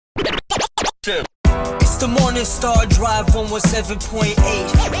It's the Morning Star Drive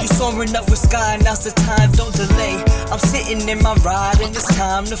 117.8. You soaring up with sky, now's the time, don't delay. I'm sitting in my ride and it's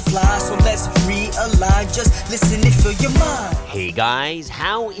time to fly. So let's realign, just listen and fill your mind. Hey guys,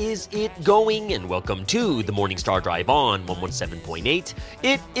 how is it going? And welcome to the Morning Star Drive on 117.8.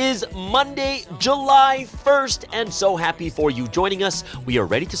 It is Monday, July 1st, and so happy for you joining us. We are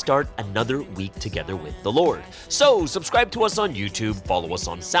ready to start another week together with the Lord. So subscribe to us on YouTube, follow us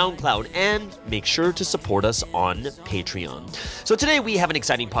on SoundCloud, and make sure to support us on Patreon. So today we have an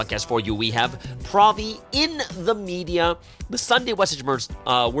exciting podcast for you. We have Provi in the media, the Sunday Message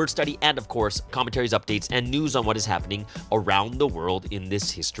word study, and of course, commentaries, updates, and news on what is happening around the world in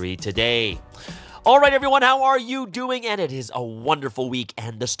this history today. All right, everyone, how are you doing? And it is a wonderful week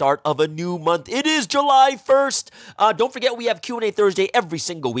and the start of a new month. It is July 1st. Don't forget, we have Q&A Thursday every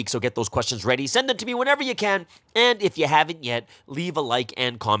single week, so get those questions ready. Send them to me whenever you can. And if you haven't yet, leave a like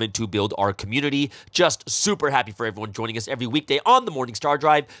and comment to build our community. Just super happy for everyone joining us every weekday on the Morning Star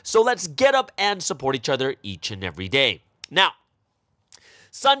Drive. So let's get up and support each other each and every day. Now,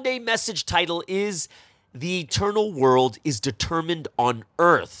 Sunday message title is "The Eternal World is Determined on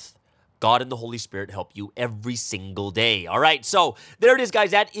Earth. God and the Holy Spirit help you every single day." All right, so there it is, guys.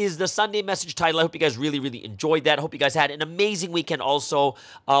 That is the Sunday message title. I hope you guys really enjoyed that. I hope you guys had an amazing weekend also.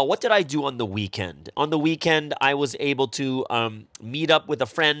 What did I do on the weekend? On the weekend, I was able to meet up with a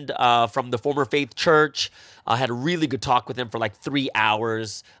friend from the former faith church. I had a really good talk with him for like 3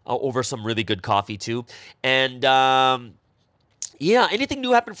 hours over some really good coffee too. And yeah, anything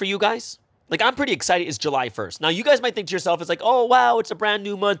new happened for you guys? Like, I'm pretty excited. It's July 1st. Now, you guys might think to yourself, it's like, oh, wow, it's a brand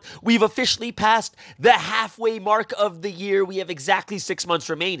new month. We've officially passed the halfway mark of the year. We have exactly 6 months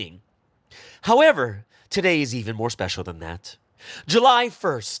remaining. However, today is even more special than that. July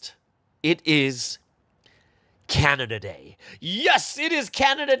 1st, it is Canada Day. Yes, it is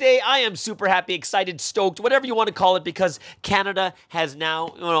Canada Day. I am super happy, excited, stoked, whatever you want to call it, because Canada has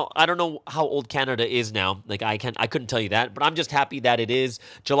now, I don't know how old Canada is now. Like, I couldn't tell you that, but I'm just happy that it is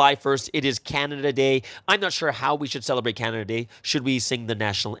July 1st. It is Canada Day. I'm not sure how we should celebrate Canada Day. Should we sing the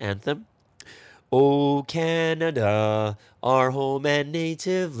national anthem? Oh, Canada, our home and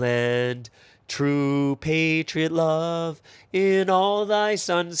native land, true patriot love in all thy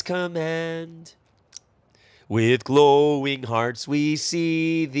sons command. With glowing hearts we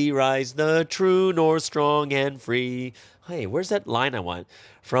see thee rise, the true north strong and free. Hey, where's that line I want?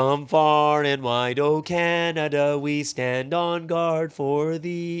 From far and wide, O Canada, we stand on guard for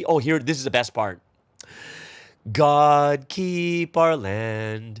thee. Oh, here, this is the best part. God keep our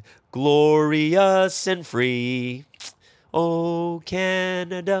land glorious and free. O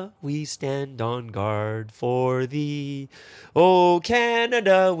Canada, we stand on guard for thee. O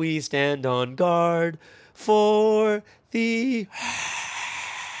Canada, we stand on guard for the...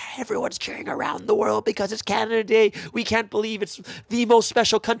 Everyone's cheering around the world because it's Canada Day. We can't believe it's the most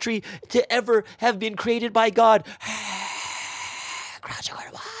special country to ever have been created by God. Crowds are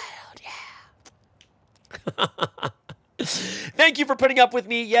going wild, yeah. Thank you for putting up with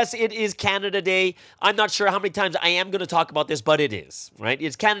me. Yes, it is Canada Day. I'm not sure how many times I am going to talk about this, but it is, right?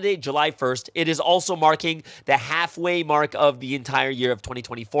 It's Canada Day, July 1st. It is also marking the halfway mark of the entire year of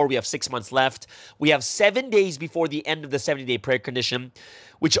 2024. We have 6 months left. We have 7 days before the end of the 70-day prayer condition,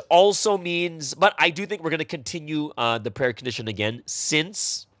 which also means, but I do think we're going to continue the prayer condition again,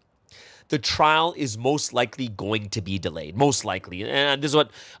 since the trial is most likely going to be delayed, most likely. And this is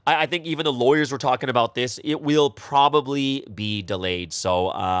what I think even the lawyers were talking about this. It will probably be delayed. So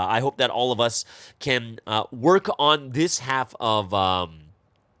I hope that all of us can work on this half of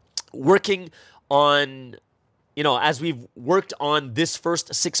working on, as we've worked on this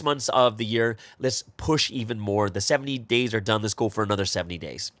first 6 months of the year, let's push even more. The 70 days are done. Let's go for another 70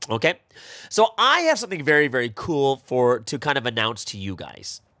 days. Okay? So I have something very cool to kind of announce to you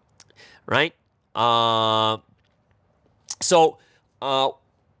guys. Right? What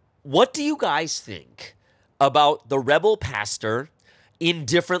do you guys think about the Rebel Pastor in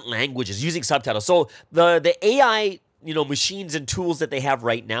different languages using subtitles? So the AI, machines and tools that they have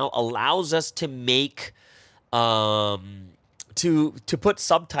right now allows us to make to put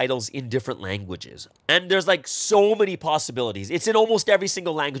subtitles in different languages. And there's like so many possibilities. It's in almost every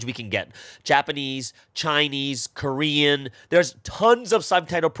single language we can get. Japanese, Chinese, Korean. There's tons of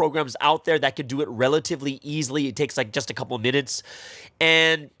subtitle programs out there that could do it relatively easily. It takes like just a couple of minutes.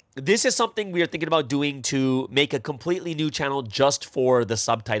 And this is something we are thinking about doing to make a completely new channel just for the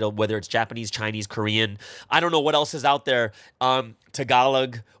subtitle, whether it's Japanese, Chinese, Korean. I don't know what else is out there.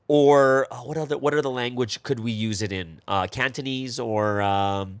 Tagalog, or what other language could we use it in? Cantonese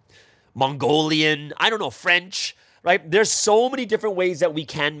or Mongolian. I don't know, French, right? There's so many different ways that we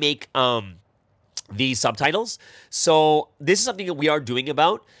can make the subtitles. So this is something that we are doing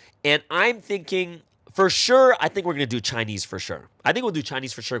about, and I'm thinking for sure, I think we're going to do Chinese for sure. I think we'll do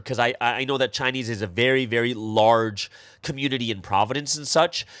Chinese for sure because I know that Chinese is a very, very large community in Providence and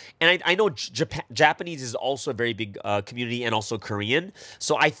such. And I know Japanese is also a very big community, and also Korean.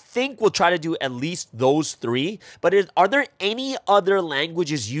 So I think we'll try to do at least those three. But are there any other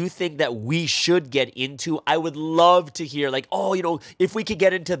languages you think that we should get into? I would love to hear like, oh, if we could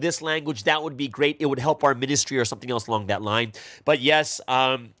get into this language, that would be great. It would help our ministry or something else along that line. But yes,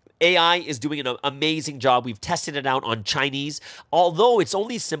 AI is doing an amazing job. We've tested it out on Chinese, although it's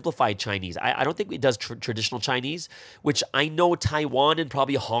only simplified Chinese. I don't think it does traditional Chinese, which I know Taiwan and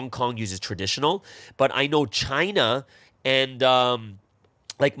probably Hong Kong uses traditional, but I know China and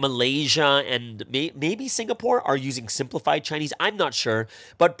like Malaysia and maybe Singapore are using simplified Chinese. I'm not sure,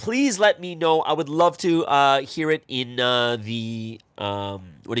 but please let me know. I would love to hear it in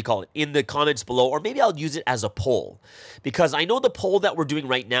in the comments below, or maybe I'll use it as a poll, because I know the poll that we're doing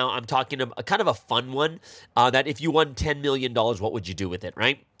right now, I'm talking a kind of a fun one, that if you won $10 million, what would you do with it,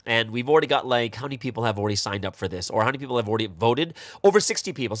 right? And we've already got how many people have already signed up for this, or how many people have already voted? Over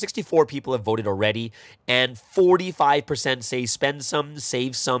 60 people, 64 people have voted already, and 45% say spend some,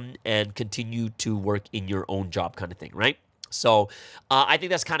 save some, and continue to work in your own job kind of thing, right? So I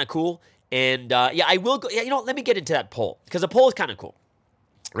think that's kind of cool. And yeah, I will go, let me get into that poll, because the poll is kind of cool,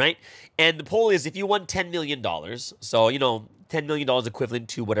 right? And the poll is, if you won $10 million, so, $10 million equivalent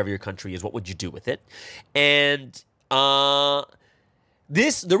to whatever your country is, what would you do with it? And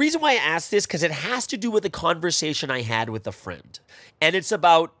the reason why I asked this, because it has to do with a conversation I had with a friend. And it's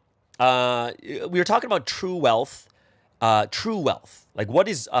about, we were talking about true wealth. Like, what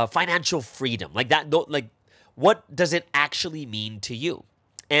is financial freedom? Like that, like, what does it actually mean to you?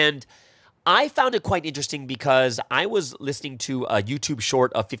 And I found it quite interesting because I was listening to a YouTube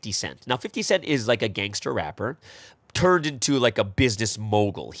short of 50 Cent. Now, 50 Cent is like a gangster rapper turned into like a business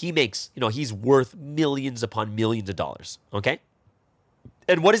mogul. He makes, he's worth millions upon millions of dollars, okay?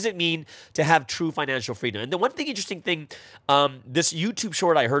 And what does it mean to have true financial freedom? And the one interesting thing, this YouTube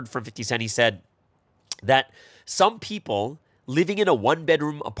short I heard from 50 Cent, he said that some people living in a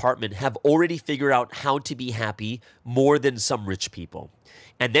one-bedroom apartment have already figured out how to be happy more than some rich people.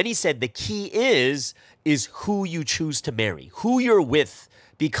 And then he said the key is who you choose to marry. Who you're with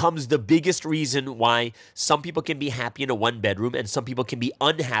becomes the biggest reason why some people can be happy in a one-bedroom and some people can be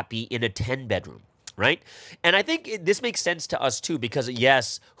unhappy in a 10-bedroom. Right? And I think this makes sense to us too, because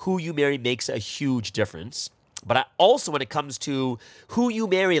yes, who you marry makes a huge difference. But also when it comes to who you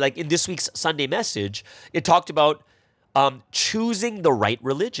marry, like in this week's Sunday message, it talked about choosing the right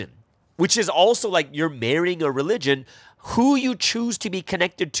religion, which is also like you're marrying a religion. Who you choose to be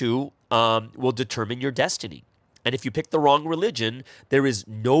connected to will determine your destiny. And if you pick the wrong religion, there is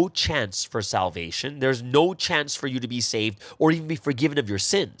no chance for salvation. There's no chance for you to be saved or even be forgiven of your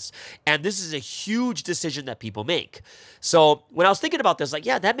sins. And this is a huge decision that people make. So when I was thinking about this, like,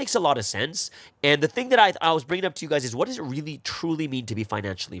 yeah, that makes a lot of sense. And the thing that I was bringing up to you guys is, what does it really truly mean to be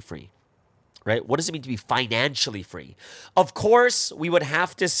financially free? Right? What does it mean to be financially free? Of course, we would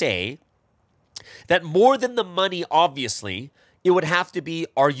have to say that more than the money, obviously, it would have to be,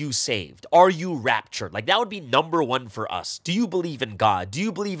 are you saved? Are you raptured? Like, that would be number one for us. Do you believe in God? Do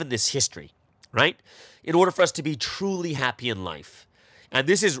you believe in this history? Right? In order for us to be truly happy in life. And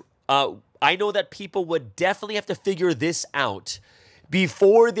this is, I know that people would definitely have to figure this out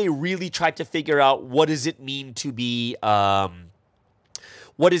before they really try to figure out what does it mean to be, what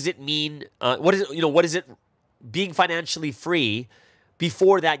does it mean, what is it being financially free?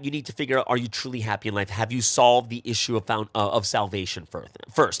 Before that, you need to figure out, are you truly happy in life? Have you solved the issue of salvation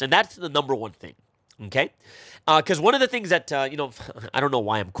first? And that's the number one thing, okay? Because one of the things that, I don't know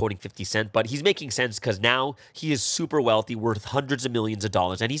why I'm quoting 50 Cent, but he's making sense because now he is super wealthy, worth hundreds of millions of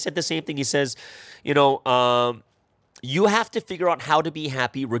dollars. And he said the same thing. He says, you have to figure out how to be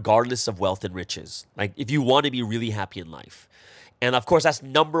happy regardless of wealth and riches. Like, if you want to be really happy in life. And of course, that's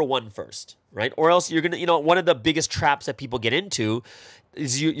number one first, right? Or else you're going to, one of the biggest traps that people get into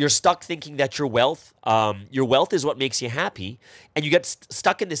is you're stuck thinking that your wealth is what makes you happy. And you get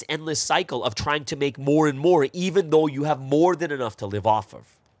stuck in this endless cycle of trying to make more and more, even though you have more than enough to live off of,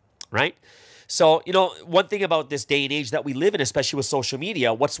 right? So, one thing about this day and age that we live in, especially with social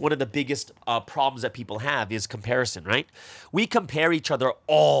media, what's one of the biggest problems that people have is comparison, right? We compare each other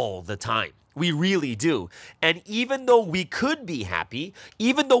all the time. We really do. And even though we could be happy,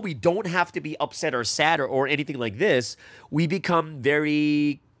 even though we don't have to be upset or sad or anything like this, we become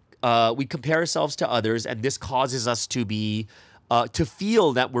we compare ourselves to others, and this causes us to be, to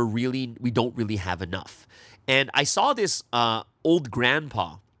feel that we don't really have enough. And I saw this old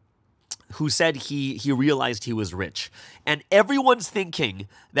grandpa who said he realized he was rich. And everyone's thinking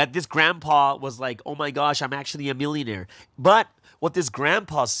that this grandpa was like, oh my gosh, I'm actually a millionaire. But what this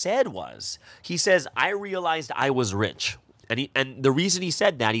grandpa said was, he says, I realized I was rich. And the reason he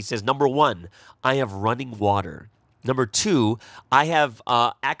said that, he says, number one, I have running water. Number two, I have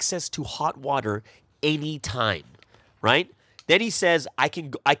access to hot water anytime, right? Then he says, I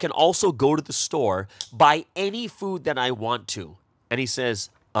can also go to the store, buy any food that I want to. And he says,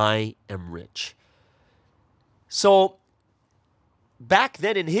 I am rich. So back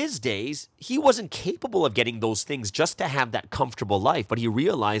then in his days, he wasn't capable of getting those things just to have that comfortable life. But he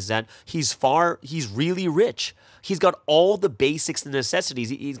realized that he's really rich. He's got all the basics and necessities.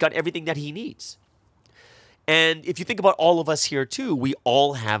 He's got everything that he needs. And if you think about all of us here too, we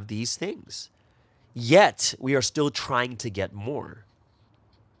all have these things. Yet we are still trying to get more.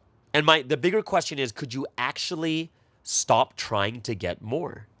 And the bigger question is, could you actually stop trying to get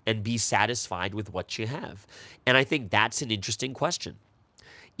more and be satisfied with what you have? And I think that's an interesting question.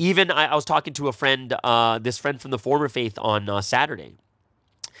 Even I was talking to a friend, this friend from the former faith on Saturday.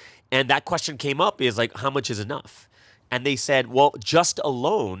 And that question came up, is like, how much is enough? And they said, well, just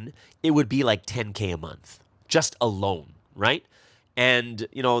alone, it would be like $10K a month. Just alone, right? And,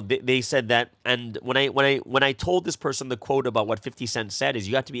 you know, they said that, and when I told this person the quote about what 50 Cent said is,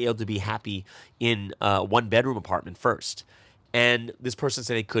 you have to be able to be happy in a one-bedroom apartment first. And this person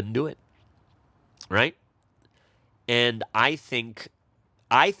said they couldn't do it, right? And I think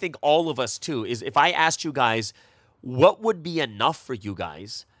all of us too, is if I asked you guys, what would be enough for you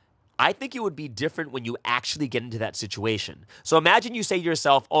guys? I think it would be different when you actually get into that situation. So imagine you say to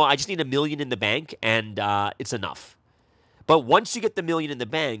yourself, oh, I just need $1 million in the bank and it's enough. But once you get the $1 million in the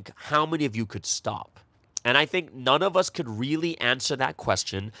bank, how many of you could stop? And I think none of us could really answer that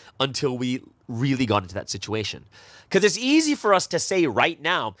question until we really got into that situation. Because it's easy for us to say right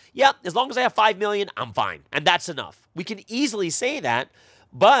now, yeah, as long as I have 5 million, I'm fine. And that's enough. We can easily say that.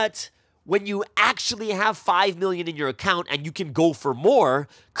 But when you actually have 5 million in your account and you can go for more,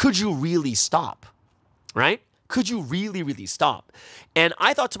 could you really stop? Right? Could you really, really stop? And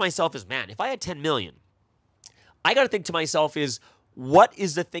I thought to myself is, man, if I had 10 million, I got to think to myself is, what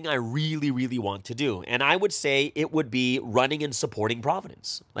is the thing I really, really want to do? And I would say it would be running and supporting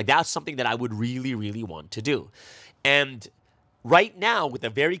Providence. Like, that's something that I would really, really want to do. And right now, with a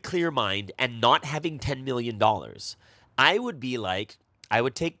very clear mind and not having $10 million, I would be like, I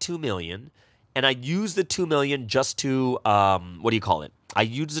would take 2 million and I'd use the 2 million just to, what do you call it? I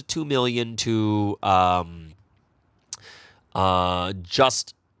use the 2 million to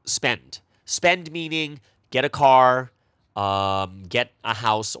just spend. Spend meaning get a car, get a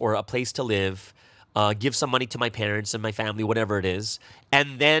house or a place to live, give some money to my parents and my family, whatever it is.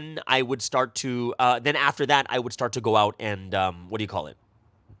 And then I would start to, then after that, I would start to go out and, what do you call it?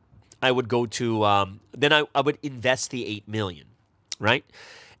 I would go to, then I would invest the 8 million, right?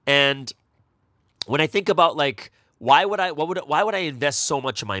 And when I think about like, why would I invest so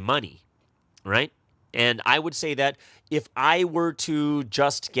much of my money, right? And I would say that if I were to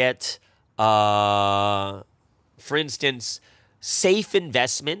just get, for instance, safe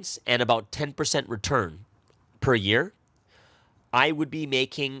investments and about 10% return per year, I would be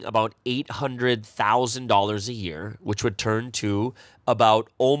making about $800,000 a year, which would turn to about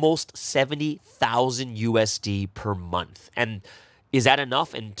almost 70,000 USD per month. And is that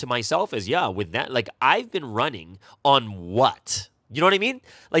enough? And to myself is, yeah, with that, like I've been running on what? You know what I mean?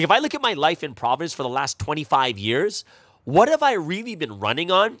 Like if I look at my life in Providence for the last 25 years, what have I really been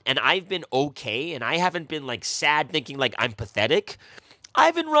running on? And I've been okay, and I haven't been like sad thinking like I'm pathetic. I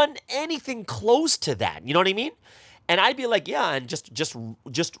haven't run anything close to that. You know what I mean? And I'd be like, yeah, and just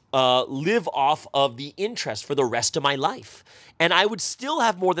live off of the interest for the rest of my life. And I would still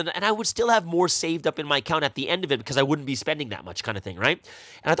have more saved up in my account at the end of it because I wouldn't be spending that much, kind of thing, right?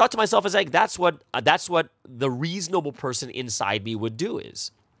 And I thought to myself, I was like, that's what the reasonable person inside me would do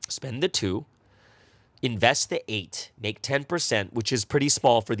is spend the 2, invest the 8, make 10%, which is pretty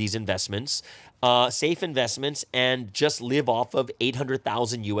small for these investments, safe investments, and just live off of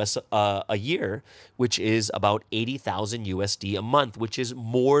 800,000 US a year, which is about 80,000 USD a month, which is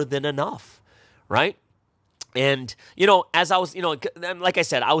more than enough, right? And, you know, as I was, you know, like I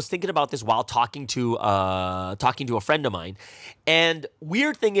said, I was thinking about this while talking to a friend of mine. And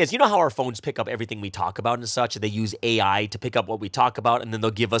weird thing is, you know how our phones pick up everything we talk about and such? They use AI to pick up what we talk about, and then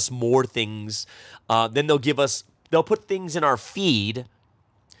they'll give us more things. Then they'll put things in our feed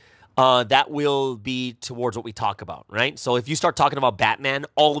that will be towards what we talk about, right? So if you start talking about Batman,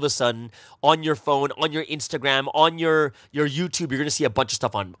 all of a sudden on your phone, on your Instagram, on your YouTube, you're going to see a bunch of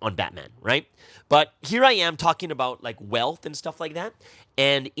stuff on Batman, right? But here I am talking about like wealth and stuff like that.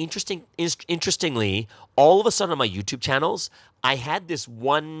 And interestingly, all of a sudden on my YouTube channels, I had this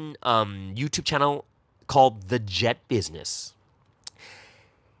one YouTube channel called The Jet Business.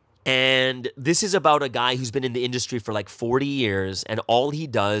 And this is about a guy who's been in the industry for like 40 years, and all he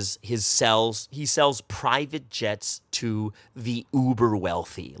does is he sells private jets to the uber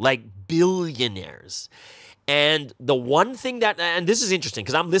wealthy, like billionaires. And the one thing and this is interesting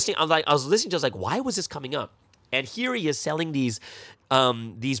because I was listening to, I was like, why was this coming up? And here he is selling these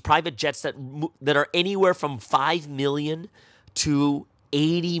private jets that are anywhere from $5 million to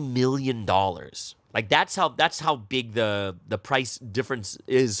 $80 million. Like that's how big the price difference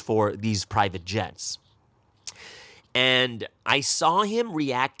is for these private jets. And I saw him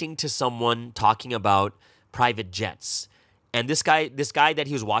reacting to someone talking about private jets. And this guy that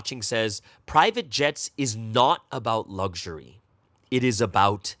he was watching says, private jets is not about luxury. It is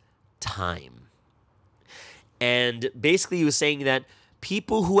about time. And basically he was saying that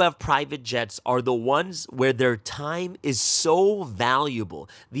people who have private jets are the ones where their time is so valuable,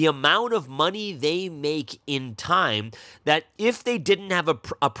 the amount of money they make in time, that if they didn't have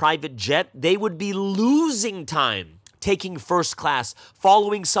a private jet, they would be losing time taking first class,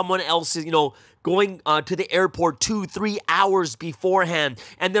 following someone else's, going to the airport 2-3 hours beforehand.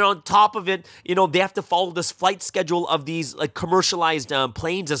 And then on top of it, they have to follow this flight schedule of these like commercialized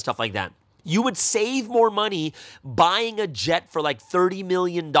planes and stuff like that. You would save more money buying a jet for like $30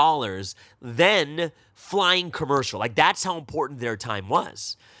 million than flying commercial. Like that's how important their time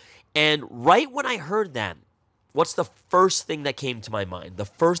was. And right when I heard that, what's the first thing that came to my mind?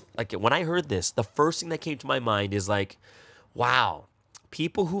 When I heard this, the first thing that came to my mind is like, wow,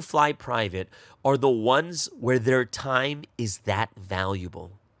 people who fly private are the ones where their time is that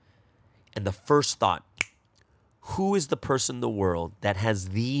valuable. And the first thought, who is the person in the world that has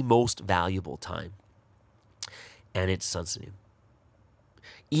the most valuable time? And it's Sunstein.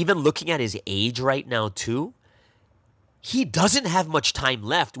 Even looking at his age right now too, he doesn't have much time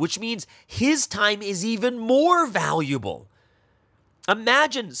left, which means his time is even more valuable.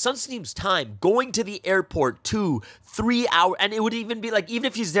 Imagine Sunstein's time going to the airport 2-3 hours, and it would even be like, even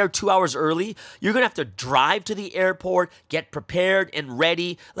if he's there 2 hours early, you're going to have to drive to the airport, get prepared and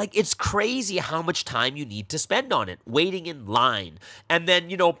ready. Like, it's crazy how much time you need to spend on it, waiting in line. And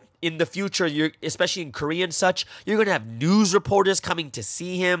then, in the future, especially in Korea and such, you're going to have news reporters coming to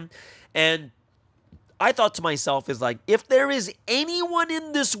see him. And I thought to myself is like, if there is anyone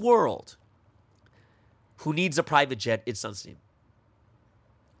in this world who needs a private jet, it's Sunstein.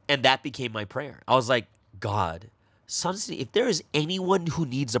 And that became my prayer. I was like, God, Sunstein, if there is anyone who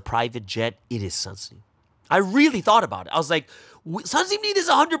needs a private jet, it is Sunstein. I really thought about it. I was like, Sunstein needs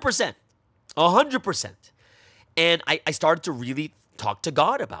 100%. 100%. And I started to really talk to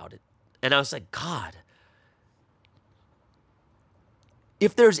God about it. And I was like, God,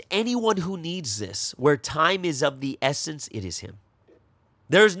 if there's anyone who needs this, where time is of the essence, it is him.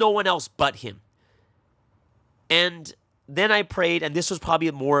 There's no one else but him. And then I prayed, and this was probably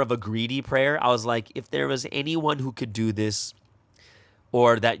more of a greedy prayer. I was like, if there was anyone who could do this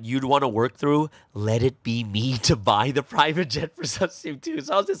or that you'd want to work through, let it be me to buy the private jet for Sunstein too.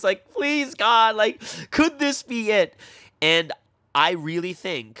 So I was just like, please, God, like, could this be it? And I really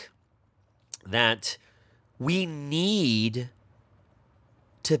think that we need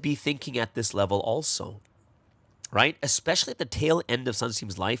to be thinking at this level also, right? Especially at the tail end of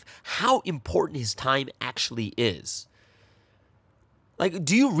Sunstein's life, how important his time actually is. Like,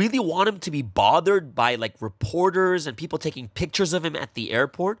 do you really want him to be bothered by like reporters and people taking pictures of him at the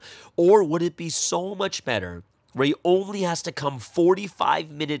airport? Or would it be so much better where he only has to come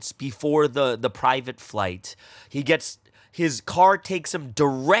 45 minutes before the private flight? His car takes him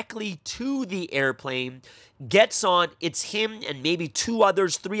directly to the airplane, gets on, it's him and maybe 2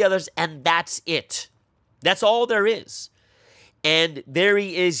 others, 3 others, and that's it. That's all there is. And there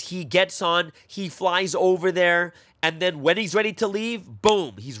he is, he gets on, he flies over there, and then when he's ready to leave,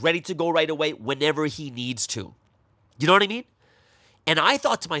 boom, he's ready to go right away whenever he needs to. You know what I mean? And I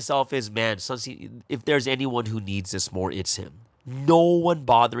thought to myself is, man, Sunstein, if there's anyone who needs this more, it's him. No one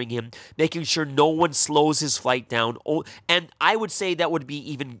bothering him, making sure no one slows his flight down. Oh, and I would say that would be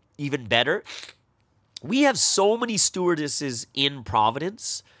even better. We have so many stewardesses in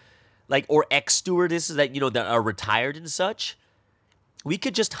Providence, or ex-stewardesses that, that are retired and such. We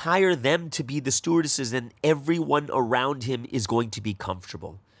could just hire them to be the stewardesses and everyone around him is going to be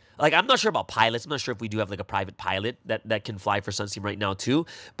comfortable. Like, I'm not sure about pilots. I'm not sure if we do have like a private pilot that can fly for Sunsteam right now too.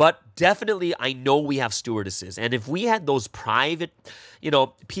 But definitely, I know we have stewardesses. And if we had those private,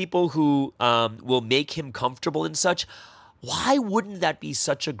 people who will make him comfortable and such, why wouldn't that be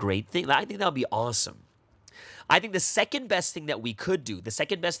such a great thing? I think that would be awesome. I think the second best thing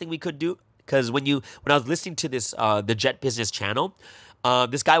because when I was listening to this, the Jet Business channel,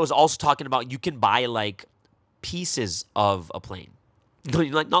 this guy was also talking about you can buy like pieces of a plane.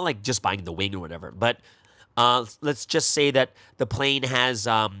 Not like just buying the wing or whatever, but let's just say that the plane has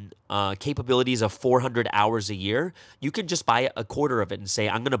capabilities of 400 hours a year. You can just buy a quarter of it and say,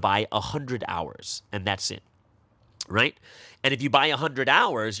 I'm going to buy 100 hours, and that's it, right? And if you buy 100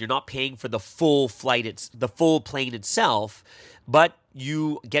 hours, you're not paying for the full the full plane itself, but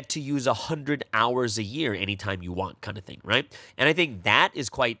you get to use 100 hours a year anytime you want, kind of thing, right? And I think that is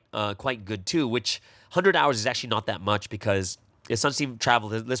quite good too, which 100 hours is actually not that much because if Sunsteam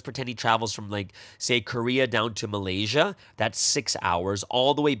travels, let's pretend he travels from like, say, Korea down to Malaysia, that's 6 hours.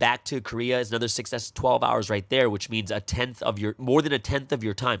 All the way back to Korea is another 6, that's 12 hours right there, which means more than a tenth of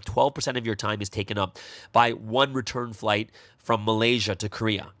your time, 12% of your time is taken up by one return flight from Malaysia to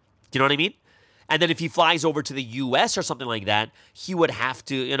Korea. Do you know what I mean? And then if he flies over to the US or something like that, he would have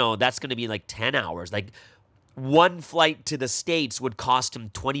to, that's going to be like 10 hours. Like, one flight to the States would cost him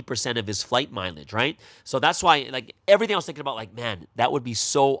 20% of his flight mileage, right? So that's why, like, everything I was thinking about, like, man, that would be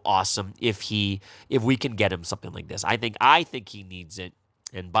so awesome if we can get him something like this. I think he needs it.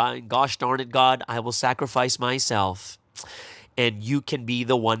 And by gosh darn it, God, I will sacrifice myself. And you can be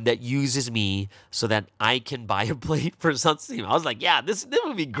the one that uses me so that I can buy a plane for Sunsteam. I was like, yeah, this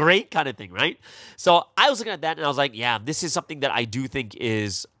would be great kind of thing, right? So I was looking at that and I was like, yeah, this is something that I do think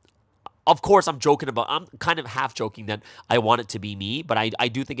is, of course, I'm kind of half joking that I want it to be me, but I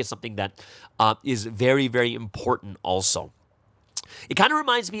do think it's something that is very, very important also. It kind of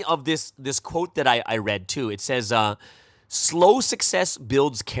reminds me of this quote that I read too. It says, slow success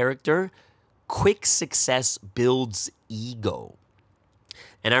builds character, quick success builds ego.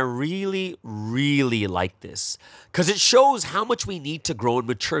 And I really, really like this because it shows how much we need to grow and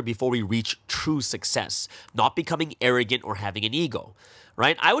mature before we reach true success, not becoming arrogant or having an ego,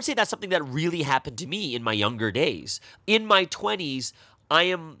 right? I would say that's something that really happened to me in my younger days. In my 20s, I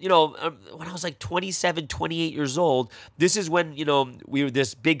am, when I was like 27, 28 years old, this is when,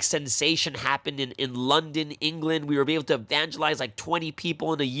 this big sensation happened in London, England. We were able to evangelize like 20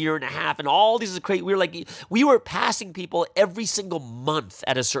 people in a year and a half. And all these is great. We were passing people every single month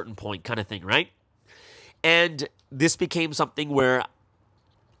at a certain point kind of thing, right? And this became something where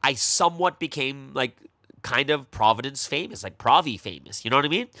I somewhat became like kind of Providence famous, like Provi famous. You know what I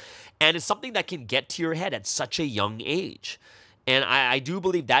mean? And it's something that can get to your head at such a young age. And I do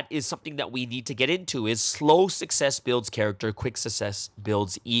believe that is something that we need to get into is slow success builds character, quick success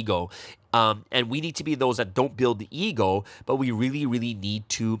builds ego. And we need to be those that don't build the ego, but we really, really need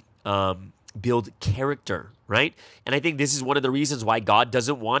to build character, right? And I think this is one of the reasons why God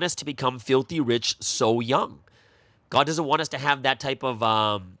doesn't want us to become filthy rich so young. God doesn't want us to have that type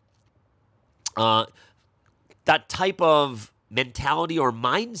of mentality or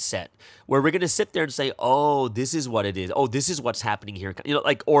mindset where we're going to sit there and say, oh, this is what it is. Oh, this is what's happening here.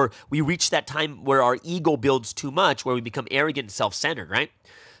 Or we reach that time where our ego builds too much, where we become arrogant and self-centered, right?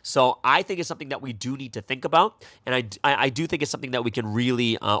 So I think it's something that we do need to think about. And I do think it's something that we can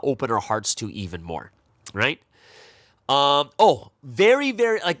really open our hearts to even more, right? Very,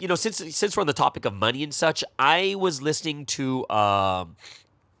 very, since we're on the topic of money and such, I was listening to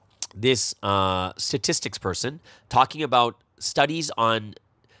this statistics person talking about studies on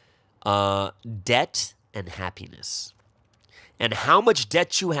debt and happiness. And how much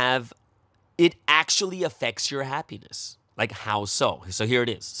debt you have, it actually affects your happiness. Like, how so? So here it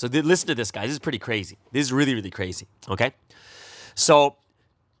is. So listen to this, guys. This is pretty crazy. This is really, really crazy, okay? So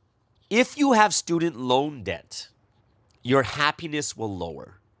if you have student loan debt, your happiness will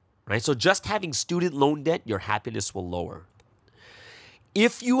lower, right? So just having student loan debt, your happiness will lower.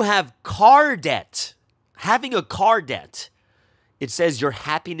 If you have car debt, having a car debt, it says your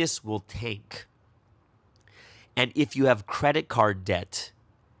happiness will tank. And if you have credit card debt,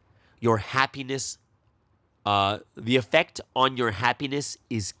 your happiness, the effect on your happiness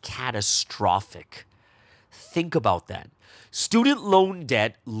is catastrophic. Think about that. Student loan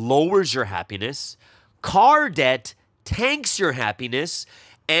debt lowers your happiness. Car debt tanks your happiness.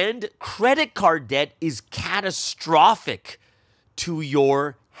 And credit card debt is catastrophic to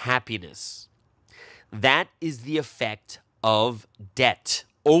your happiness. That is the effect of debt,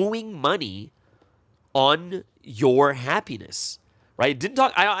 owing money on your happiness, right? It didn't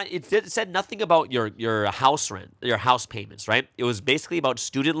talk. It said nothing about your house rent, your house payments, right? It was basically about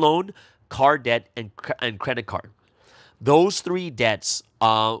student loan, car debt, and credit card. Those three debts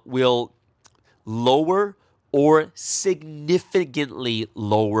will lower or significantly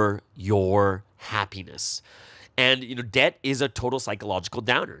lower your happiness. And, debt is a total psychological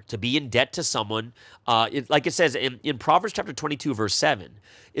downer. To be in debt to someone, like it says in Proverbs chapter 22, verse 7,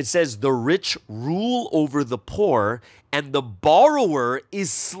 it says, the rich rule over the poor, and the borrower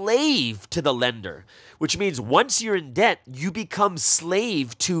is slave to the lender. Which means once you're in debt, you become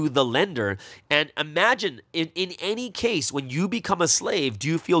slave to the lender. And imagine, in any case, when you become a slave, do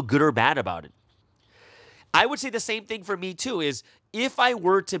you feel good or bad about it? I would say the same thing for me too, is if I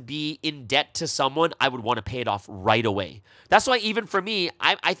were to be in debt to someone, I would want to pay it off right away. That's why even for me,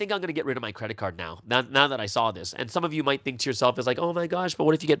 I think I'm going to get rid of my credit card now that I saw this. And some of you might think to yourself, it's like, oh my gosh, but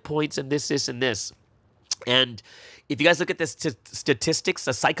what if you get points and this, and this? And if you guys look at the statistics,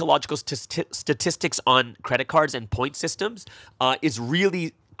 the psychological statistics on credit cards and point systems, it's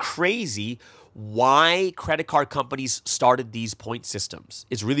really crazy why credit card companies started these point systems.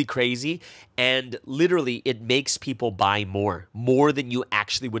 It's really crazy, and literally it makes people buy more than you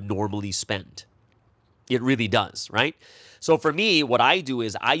actually would normally spend. It really does, right? So for me, what I do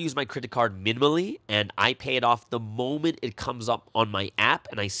is I use my credit card minimally, and I pay it off the moment it comes up on my app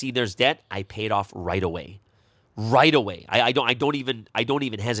and I see there's debt. I pay it off right away. Right away. I don't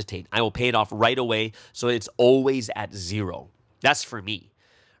even hesitate. I will pay it off right away, so it's always at zero. That's for me,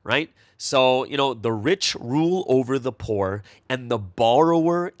 right? So, the rich rule over the poor, and the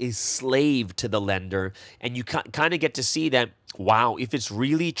borrower is slave to the lender. And you kind of get to see that, wow, if it's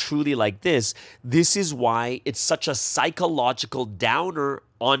really truly like this is why it's such a psychological downer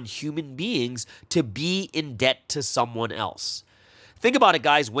on human beings to be in debt to someone else. Think about it,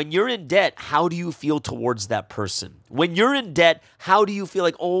 guys. When you're in debt, how do you feel towards that person? When you're in debt, how do you feel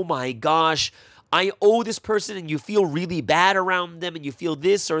like, oh my gosh, I owe this person, and you feel really bad around them, and you feel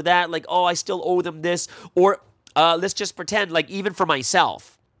this or that, like, oh, I still owe them this. Or let's just pretend, like, even for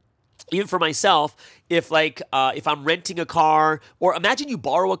myself, if I'm renting a car, or imagine you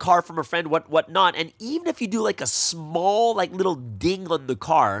borrow a car from a friend, whatnot, and even if you do like a small, like, little ding on the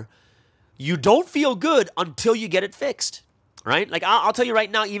car, you don't feel good until you get it fixed. Right? Like, I'll tell you right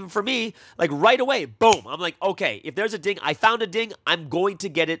now, even for me, like right away, boom, I'm like, okay, if there's a ding, I found a ding, I'm going to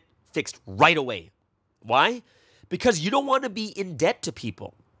get it fixed right away. Why? Because you don't want to be in debt to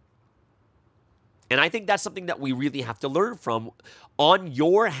people. And I think that's something that we really have to learn from on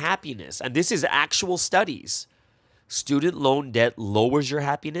your happiness. And this is actual studies. Student loan debt lowers your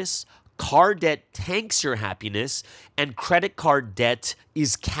happiness. Car debt tanks your happiness. And credit card debt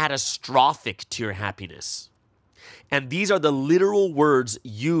is catastrophic to your happiness. And these are the literal words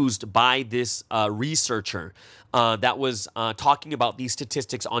used by this researcher that was talking about these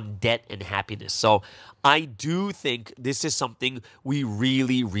statistics on debt and happiness. So I do think this is something we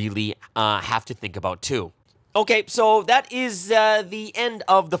really, really have to think about too. Okay, so that is the end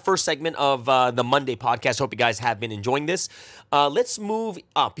of the first segment of the Monday podcast. Hope you guys have been enjoying this. Let's move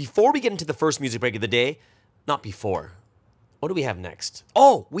up. Before we get into the first music break of the day, not before. What do we have next?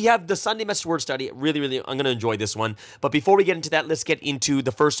 Oh, we have the Sunday Message Word Study. Really, really, I'm going to enjoy this one. But before we get into that, let's get into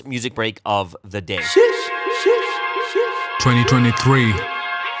the first music break of the day. 2023.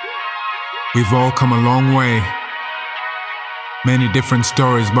 We've all come a long way. Many different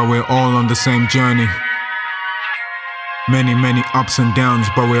stories, but we're all on the same journey. Many, many ups and downs,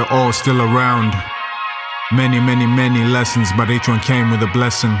 but we're all still around. Many, many, many lessons, but each one came with a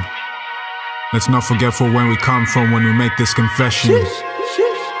blessing. Let's not forget for when we come from when we make this confession.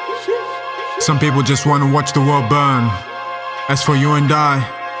 Some people just want to watch the world burn. As for you and I,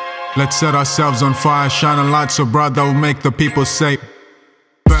 let's set ourselves on fire, shine a light so bright that will make the people say,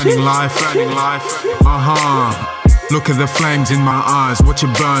 burning life, Look at the flames in my eyes, watch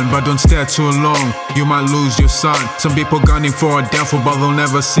it burn, but don't stare too long, you might lose your sight. Some people gunning for our downfall, but they'll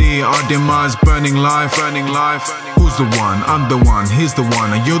never see our demise. Burning life, who's the one? I'm the one, he's the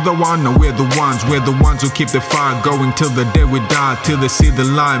one. Are you the one? No, we're the ones who keep the fire going till the day we die, till they see the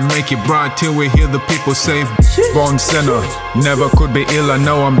light, make it bright, till we hear the people say, born sinner, never could be ill. I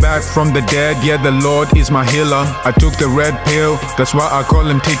know I'm back from the dead, yeah, the Lord is my healer. I took the red pill, that's why I call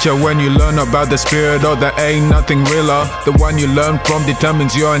him teacher. When you learn about the spirit, oh, there ain't nothing real. The one you learn from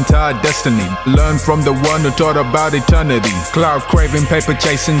determines your entire destiny. Learn from the one who taught about eternity. Cloud craving, paper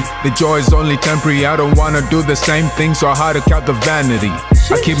chasing, the joy is only temporary. I don't wanna do the same thing, so I hard to count the vanity.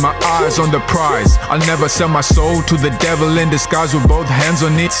 I keep my eyes on the prize. I'll never sell my soul to the devil in disguise. With both hands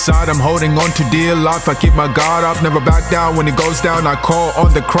on each side, I'm holding on to dear life. I keep my guard up, never back down. When it goes down, I call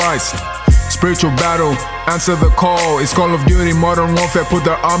on the Christ. Spiritual battle, Answer the call, it's Call of Duty, Modern Warfare. Put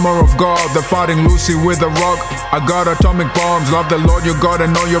the armor of God, they're fighting Lucy with a rock. I got atomic bombs, love the Lord your God,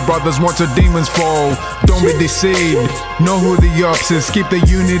 and all your brothers want your demons fall. Don't be deceived, know who the ops is. Keep the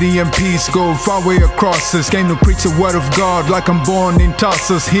unity and peace, go far way across us. Came to preach the word of God like I'm born in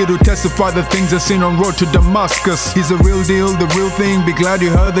Tarsus. Here to testify the things I've seen on road to Damascus. He's a real deal, the real thing, be glad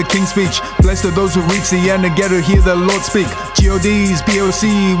you heard the King's speech. Blessed are those who reach the end and get to hear the Lord speak. GODs,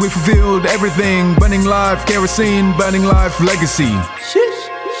 POC, we fulfilled everything. Burning life, kerosene, burning life, legacy.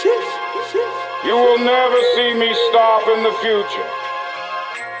 You will never see me stop in the future.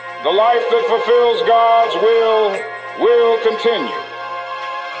 The life that fulfills God's will continue.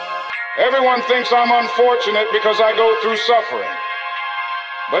 Everyone thinks I'm unfortunate because I go through suffering.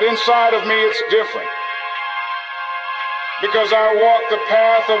 But inside of me it's different. Because I walk the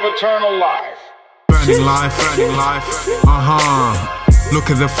path of eternal life. Burning life, Look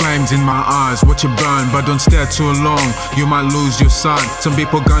at the flames in my eyes, watch it burn, but don't stare too long, you might lose your sight. Some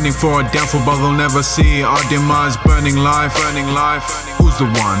people gunning for a downfall, but they'll never see our demise. Burning life, who's the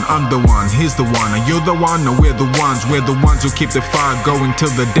one? I'm the one, he's the one. Are you the one? No, we're the ones who keep the fire going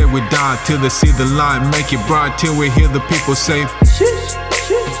till the day we die, till they see the light, make it bright, till we hear the people say,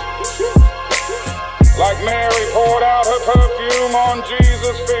 like Mary poured out her perfume on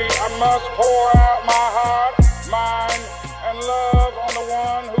Jesus' feet, I must pour out my heart, mind, and love on the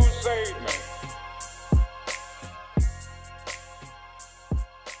one who saved me.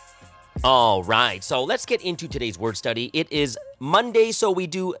 All right, so let's get into today's word study. It is Monday, so we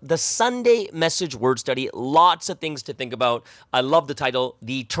do the Sunday message word study. Lots of things to think about. I love the title,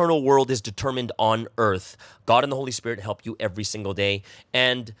 The Eternal World is Determined on Earth. God and the Holy Spirit help you every single day.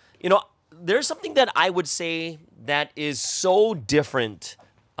 And, you know, there's something that I would say that is so different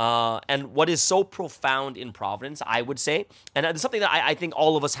and what is so profound in Providence, I would say. And it's something that I think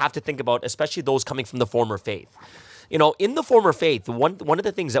all of us have to think about, especially those coming from the former faith. You know, in the former faith, one of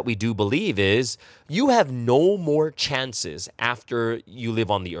the things that we do believe is you have no more chances after you live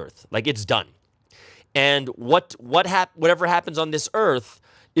on the earth. Like, it's done. And whatever happens on this earth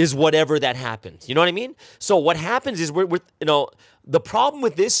is whatever that happens. You know what I mean? So what happens is the problem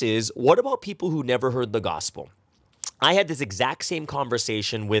with this is, what about people who never heard the gospel? I had this exact same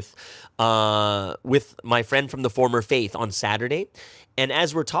conversation with my friend from the former faith on Saturday. And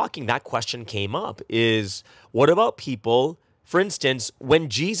as we're talking, that question came up is, what about people, for instance, when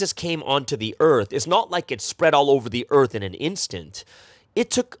Jesus came onto the earth, it's not like it spread all over the earth in an instant.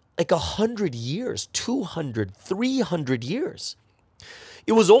 It took like 100 years, 200, 300 years.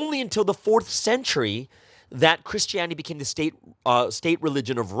 It was only until the 4th century that Christianity became the state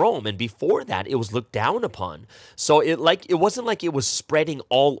religion of Rome, and before that, it was looked down upon. So it wasn't like it was spreading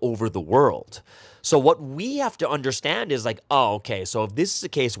all over the world. So what we have to understand is like, oh, okay, so if this is the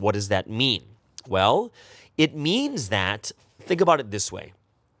case, what does that mean? Well, it means that, think about it this way.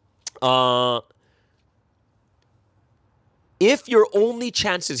 If your only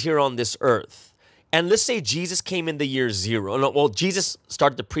chances here on this earth, and let's say Jesus came in the year 0. Well, Jesus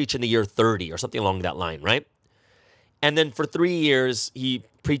started to preach in the year 30 or something along that line, right? And then for 3 years, he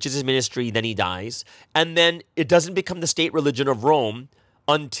preaches his ministry, then he dies. And then it doesn't become the state religion of Rome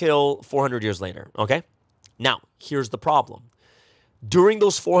until 400 years later, okay? Now, here's the problem. During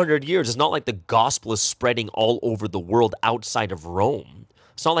those 400 years, it's not like the gospel is spreading all over the world outside of Rome.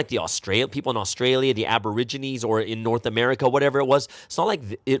 It's not like the people in Australia, the Aborigines, or in North America, whatever it was. It's not like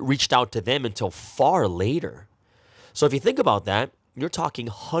it reached out to them until far later. So if you think about that, you're talking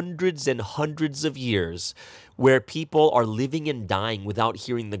hundreds and hundreds of years where people are living and dying without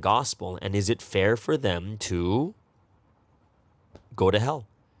hearing the gospel. And is it fair for them to go to hell?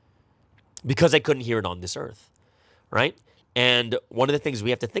 Because they couldn't hear it on this earth, right? And one of the things we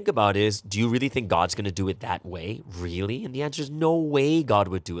have to think about is, do you really think God's going to do it that way? Really? And the answer is no way God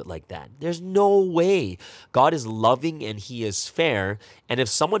would do it like that. There's no way. God is loving and he is fair. And if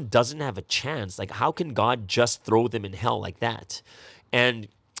someone doesn't have a chance, like, how can God just throw them in hell like that? And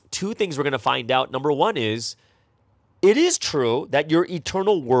 2 things we're going to find out. Number 1 is, it is true that your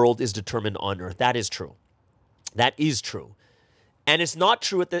eternal world is determined on earth. That is true. That is true. And it's not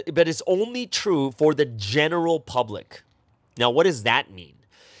true, but it's only true for the general public. Now, what does that mean?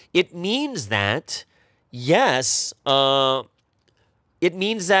 It means that, yes, it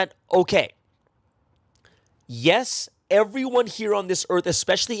means that, okay, yes, everyone here on this earth,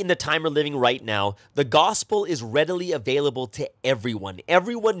 especially in the time we're living right now, the gospel is readily available to everyone.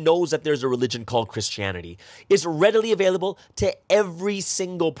 Everyone knows that there's a religion called Christianity. It's readily available to every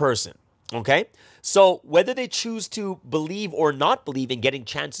single person, okay? So whether they choose to believe or not believe in getting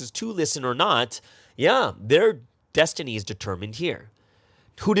chances to listen or not, yeah, their destiny is determined here.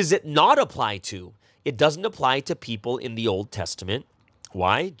 Who does it not apply to It doesn't apply to people in the Old Testament.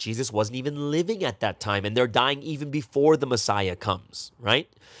 Why? Jesus wasn't even living at that time, and they're dying even before the Messiah comes, right?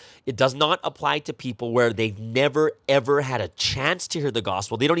 It does not apply to people where they've never, ever had a chance to hear the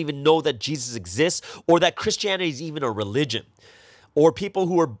gospel. They don't even know that Jesus exists or that Christianity is even a religion. Or people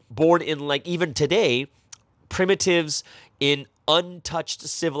who are born in, like, even today, primitives in untouched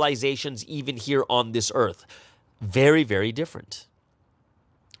civilizations, even here on this earth. Very, very different,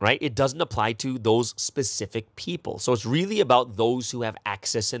 right? It doesn't apply to those specific people. So it's really about those who have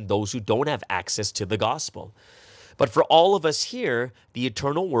access and those who don't have access to the gospel. But for all of us here, the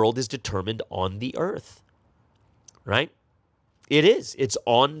eternal world is determined on the earth, right? It is. It's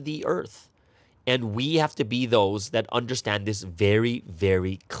on the earth. And we have to be those that understand this very,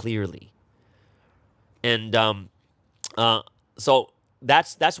 very clearly. And so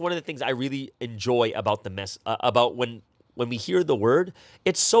that's one of the things I really enjoy about about when we hear the word.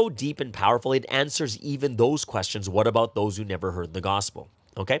 It's so deep and powerful. It answers even those questions. What about those who never heard the gospel?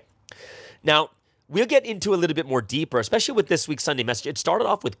 Okay. Now, we'll get into a little bit more deeper, especially with this week's Sunday message. It started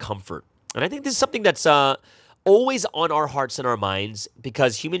off with comfort. And I think this is something that's always on our hearts and our minds,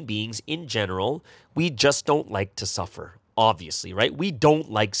 because human beings in general, we just don't like to suffer, obviously, right? We don't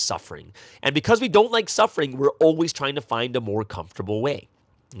like suffering. And because we don't like suffering, we're always trying to find a more comfortable way.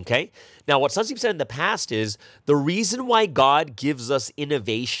 Okay? Now, what Sunsteep said in the past is the reason why God gives us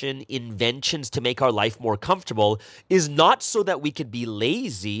innovation, inventions to make our life more comfortable is not so that we could be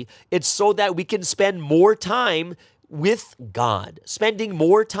lazy. It's so that we can spend more time with God, spending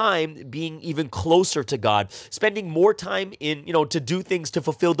more time being even closer to God, spending more time in, to do things to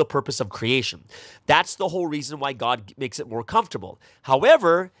fulfill the purpose of creation. That's the whole reason why God makes it more comfortable.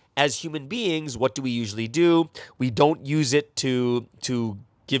 However, as human beings, what do we usually do? We don't use it to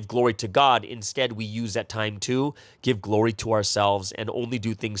give glory to God. Instead, we use that time to give glory to ourselves and only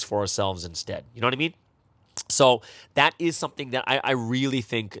do things for ourselves instead. You know what I mean? So that is something that I really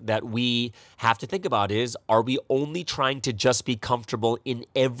think that we have to think about is, are we only trying to just be comfortable in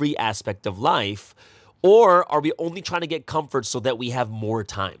every aspect of life, or are we only trying to get comfort so that we have more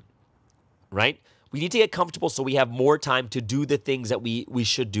time, right? We need to get comfortable so we have more time to do the things that we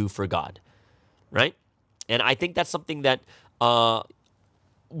should do for God, right? And I think that's something that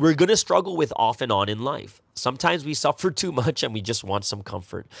we're going to struggle with off and on in life. Sometimes we suffer too much and we just want some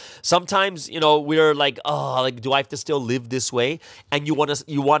comfort. Sometimes, we're like, do I have to still live this way? And you're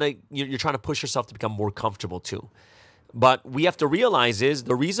trying to push yourself to become more comfortable too. But we have to realize is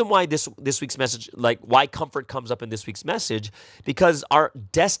the reason why this week's message, like why comfort comes up in this week's message, because our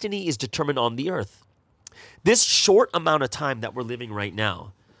destiny is determined on the earth. This short amount of time that we're living right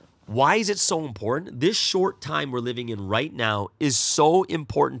now, why is it so important? This short time we're living in right now is so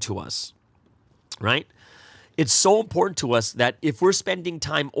important to us, right? It's so important to us that if we're spending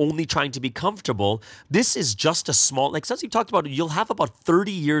time only trying to be comfortable, this is just a small, like since you talked about, you'll have about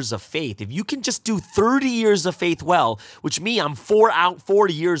 30 years of faith. If you can just do 30 years of faith well, which I'm 4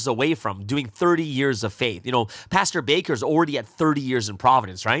 years away from doing 30 years of faith. Pastor Baker's already at 30 years in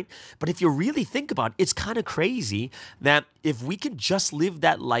Providence, right? But if you really think about it, it's kind of crazy that if we can just live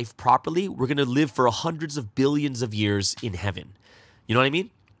that life properly, we're going to live for hundreds of billions of years in heaven. You know what I mean?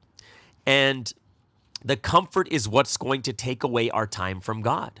 And the comfort is what's going to take away our time from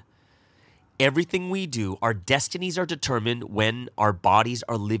God. Everything we do, our destinies are determined when our bodies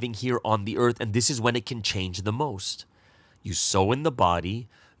are living here on the earth, and this is when it can change the most. You sow in the body,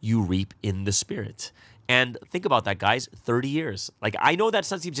 you reap in the spirit. And think about that, guys, 30 years. Like, I know that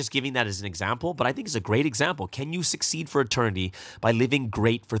Sunsteep's just giving that as an example, but I think it's a great example. Can you succeed for eternity by living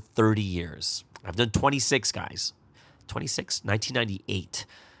great for 30 years? I've done 26, guys. 26? 1998.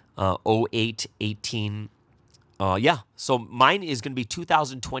 08, 18. So mine is going to be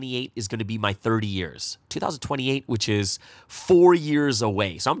 2028 is going to be my 30 years. 2028, which is 4 years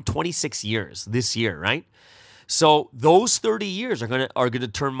away. So I'm 26 years this year, right? So those 30 years are going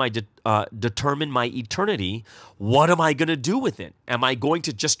to determine my eternity. What am I going to do with it? Am I going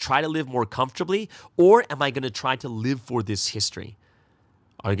to just try to live more comfortably, or am I going to try to live for this history?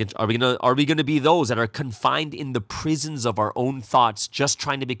 Are we going to be those that are confined in the prisons of our own thoughts, just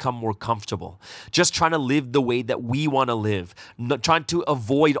trying to become more comfortable, just trying to live the way that we want to live, trying to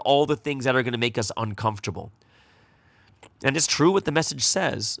avoid all the things that are going to make us uncomfortable? And it's true what the message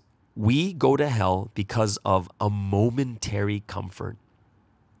says. We go to hell because of a momentary comfort.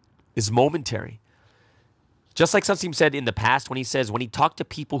 It's momentary. Just like Sunsteep said in the past when he talked to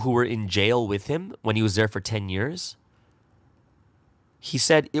people who were in jail with him when he was there for 10 years, he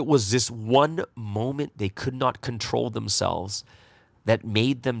said it was this one moment they could not control themselves that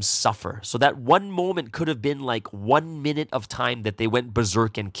made them suffer. So that one moment could have been like 1 minute of time that they went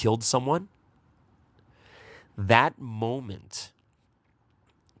berserk and killed someone. that moment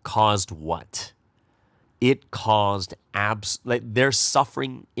caused what? It caused they're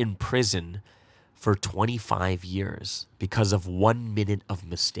suffering in prison for 25 years because of 1 minute of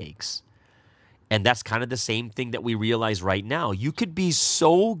mistakes. And that's kind of the same thing that we realize right now. You could be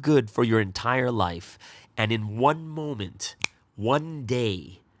so good for your entire life, and in one moment, one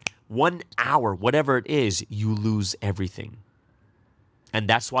day, 1 hour, whatever it is, you lose everything. And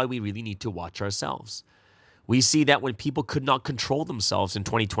that's why we really need to watch ourselves. We see that when people could not control themselves in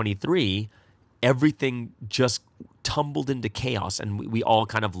 2023, everything just tumbled into chaos, and we all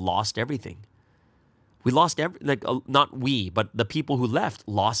kind of lost everything. We lost not we, but the people who left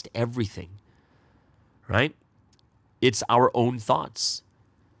lost everything. Right? It's our own thoughts.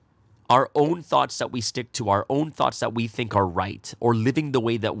 Our own thoughts that we stick to, our own thoughts that we think are right, or living the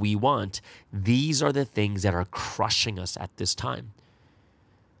way that we want. These are the things that are crushing us at this time.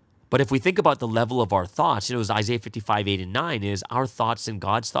 But if we think about the level of our thoughts, it was Isaiah 55, 8 and 9 is our thoughts and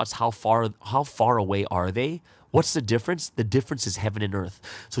God's thoughts, how far away are they? What's the difference? The difference is heaven and earth.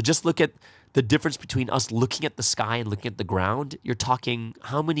 So just look at the difference between us looking at the sky and looking at the ground. You're talking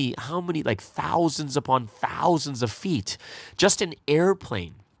how many, like thousands upon thousands of feet. Just an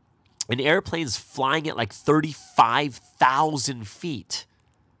airplane. An airplane's flying at like 35,000 feet.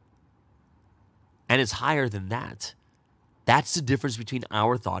 And it's higher than that. That's the difference between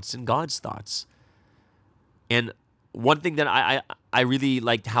our thoughts and God's thoughts. And one thing that I really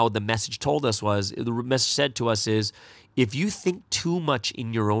liked how the message told us was, the message said to us is, if you think too much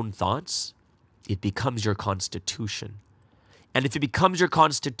in your own thoughts, it becomes your constitution. And if it becomes your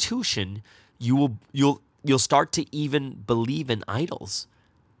constitution, you'll start to even believe in idols.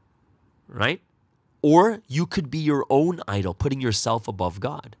 Right? Or you could be your own idol, putting yourself above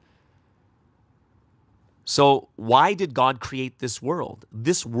God. So why did God create this world?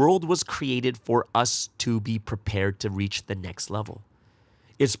 This world was created for us to be prepared to reach the next level.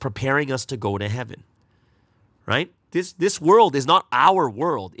 It's preparing us to go to heaven. Right? This world is not our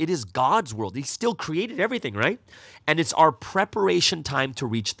world. It is God's world. He still created everything, right? And it's our preparation time to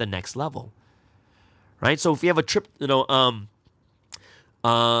reach the next level. Right? So if you have a trip,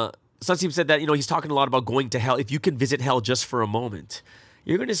 Sunseem said that, he's talking a lot about going to hell. If you can visit hell just for a moment,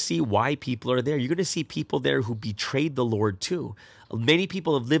 you're going to see why people are there. You're going to see people there who betrayed the Lord too. Many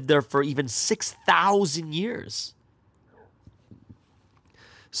people have lived there for even 6,000 years.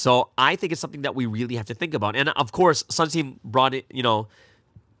 So I think it's something that we really have to think about. And of course, Sunseem brought it,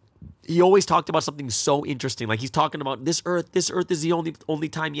 he always talked about something so interesting. Like he's talking about this earth is the only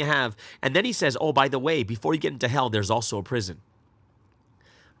time you have. And then he says, oh, by the way, before you get into hell, there's also a prison.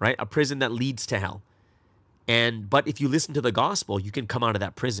 Right? A prison that leads to hell. But if you listen to the gospel, you can come out of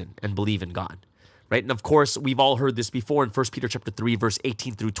that prison and believe in God. Right? And of course, we've all heard this before in 1 Peter chapter 3, verse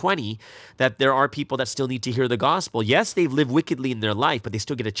 18 through 20, that there are people that still need to hear the gospel. Yes, they've lived wickedly in their life, but they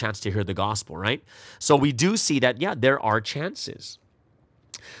still get a chance to hear the gospel, right? So we do see that, yeah, there are chances.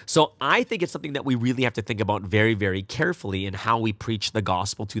 So I think it's something that we really have to think about very, very carefully in how we preach the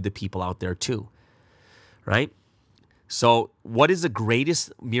gospel to the people out there too, right? So what is the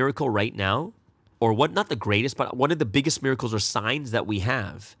greatest miracle right now? Or what, not the greatest, but one of the biggest miracles or signs that we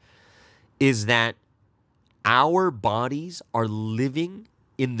have is that our bodies are living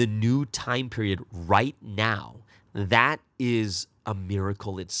in the new time period right now. That is a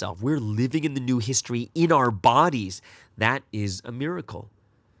miracle itself. We're living in the new history in our bodies. That is a miracle.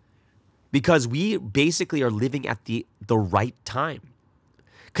 Because we basically are living at the right time.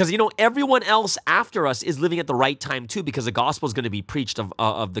 Because, everyone else after us is living at the right time too, because the gospel is going to be preached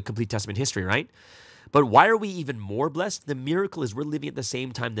of the complete Testament history, right? But why are we even more blessed? The miracle is we're living at the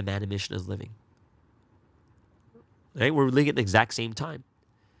same time the man in mission is living. Right? We're living at the exact same time.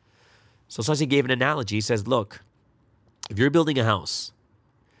 So Sasi gave an analogy. He says, look, if you're building a house,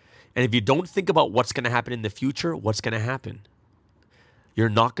 and if you don't think about what's going to happen in the future, what's going to happen? You're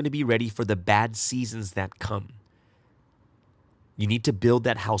not going to be ready for the bad seasons that come. You need to build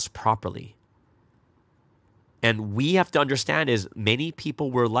that house properly. And we have to understand is many people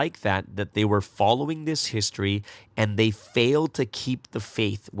were like that they were following this history and they failed to keep the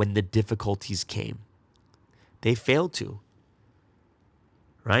faith when the difficulties came. They failed to,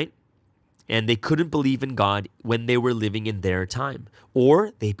 right? And they couldn't believe in God when they were living in their time,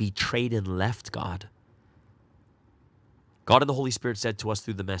 or they betrayed and left God. God and the Holy Spirit said to us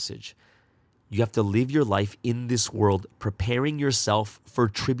through the message, you have to live your life in this world, preparing yourself for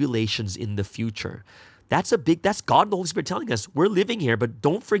tribulations in the future. That's God and the Holy Spirit telling us we're living here, but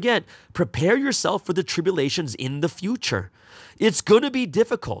don't forget, prepare yourself for the tribulations in the future. It's going to be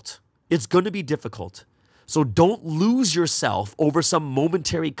difficult. It's going to be difficult. So don't lose yourself over some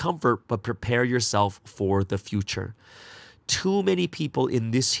momentary comfort, but prepare yourself for the future. Too many people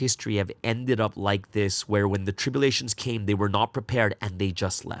in this history have ended up like this, where when the tribulations came, they were not prepared and they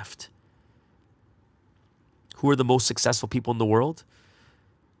just left. Who are the most successful people in the world?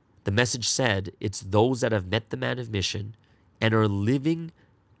 The message said it's those that have met the man of mission and are living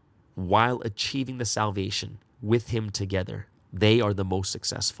while achieving the salvation with him together. They are the most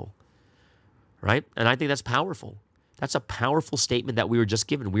successful, right? And I think that's powerful. That's a powerful statement that we were just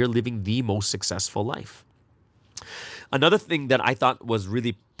given. We are living the most successful life. Another thing that I thought was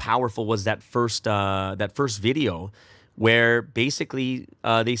really powerful was that first video, where basically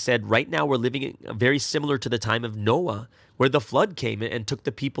they said, right now we're living very similar to the time of Noah, where the flood came and took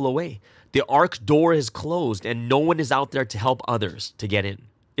the people away. The ark door is closed and no one is out there to help others to get in.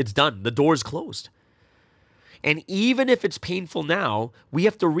 It's done. The door is closed. And even if it's painful now, we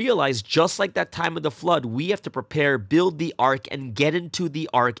have to realize, just like that time of the flood, we have to prepare, build the ark, and get into the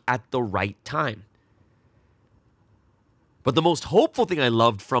ark at the right time. But the most hopeful thing I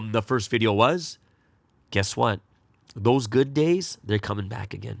loved from the first video was, guess what? Those good days, they're coming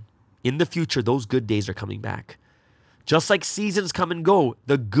back again. In the future, those good days are coming back. Just like seasons come and go,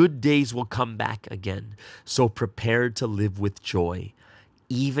 the good days will come back again. So prepare to live with joy,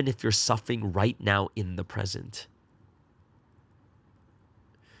 even if you're suffering right now in the present.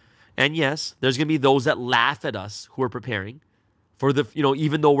 And yes, there's going to be those that laugh at us who are preparing for the,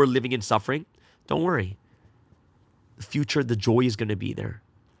 even though we're living in suffering. Don't worry. The future, the joy is going to be there.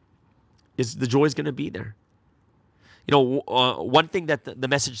 The joy is going to be there. One thing that the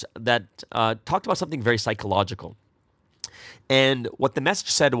message that talked about something very psychological. And what the message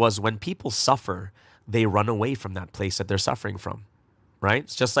said was, when people suffer, they run away from that place that they're suffering from, right?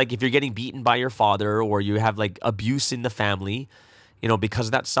 It's just like if you're getting beaten by your father, or you have like abuse in the family, because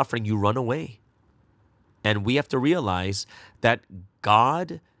of that suffering, you run away. And we have to realize that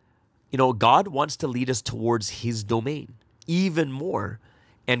God wants to lead us towards his domain even more.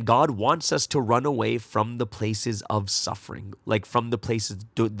 And God wants us to run away from the places of suffering, like from the places,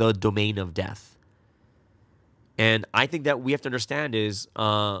 the domain of death. And I think that we have to understand is,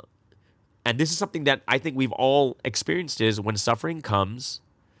 and this is something that I think we've all experienced, is when suffering comes,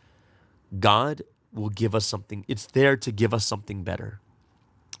 God will give us something. It's there to give us something better,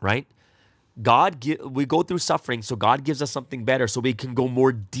 right? We go through suffering, so God gives us something better, so we can go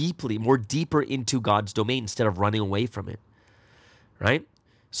more deeper into God's domain instead of running away from it, right?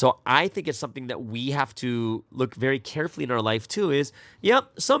 So I think it's something that we have to look very carefully in our life too, is, yep,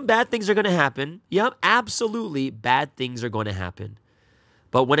 some bad things are going to happen. Yep, absolutely, bad things are going to happen.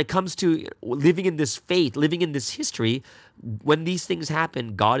 But when it comes to living in this faith, living in this history, when these things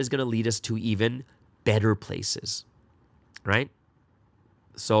happen, God is going to lead us to even better places, right?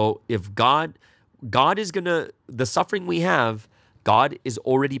 So if God is going to, the suffering we have, God is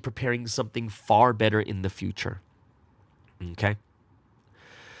already preparing something far better in the future, okay?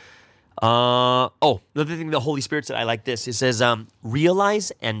 Another thing the Holy Spirit said, I like this. It says,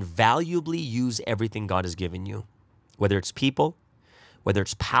 realize and valuably use everything God has given you, whether it's people, whether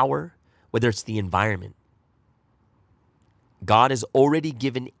it's power, whether it's the environment. God has already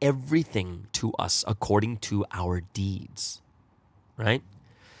given everything to us according to our deeds, right?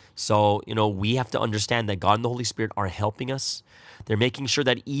 So, we have to understand that God and the Holy Spirit are helping us. They're making sure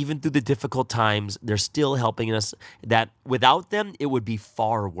that even through the difficult times, they're still helping us, that without them, it would be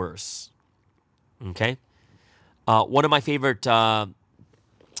far worse. Okay? One of my favorite, the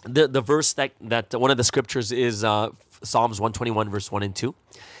verse that one of the scriptures is Psalms 121, verse 1 and 2.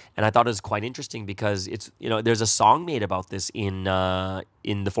 And I thought it was quite interesting because it's, there's a song made about this in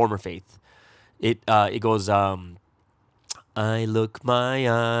the former faith. It goes, I look my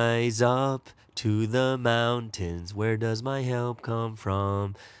eyes up to the mountains. Where does my help come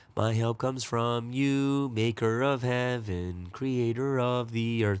from? My help comes from you, maker of heaven, creator of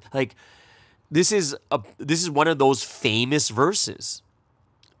the earth. Like, this is one of those famous verses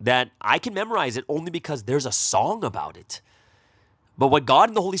that I can memorize it only because there's a song about it. But what God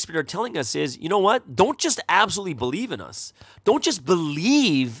and the Holy Spirit are telling us is, you know what? Don't just absolutely believe in us. Don't just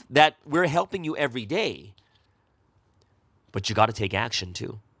believe that we're helping you every day. But you got to take action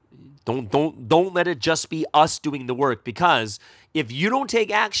too. Don't let it just be us doing the work, because if you don't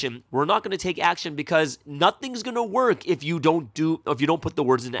take action, we're not going to take action, because nothing's going to work if you don't put the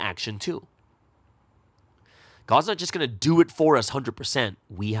words into action too. God's not just going to do it for us 100%.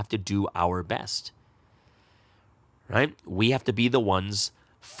 We have to do our best. Right? We have to be the ones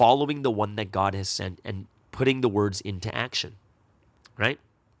following the one that God has sent and putting the words into action. Right?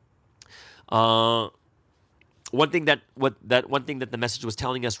 One thing that the message was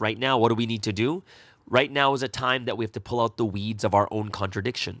telling us right now, what do we need to do? Right now is a time that we have to pull out the weeds of our own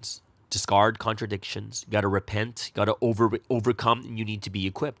contradictions. Discard contradictions. You got to repent. You got to overcome, and you need to be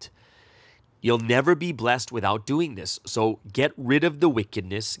equipped. You'll never be blessed without doing this. So get rid of the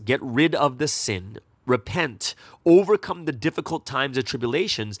wickedness. Get rid of the sin. Repent. Overcome the difficult times and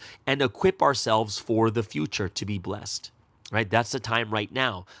tribulations, and equip ourselves for the future to be blessed. Right? That's the time right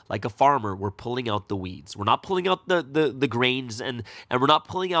now. Like a farmer, we're pulling out the weeds. We're not pulling out the grains, and we're not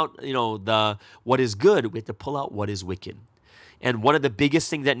pulling out, the what is good. We have to pull out what is wicked. And one of the biggest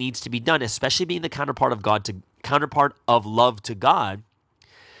things that needs to be done, especially being the counterpart of love to God,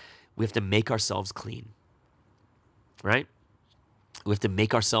 we have to make ourselves clean. Right? We have to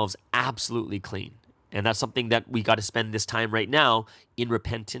make ourselves absolutely clean. And that's something that we got to spend this time right now in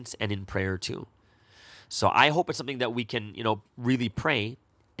repentance and in prayer too. So I hope it's something that we can, really pray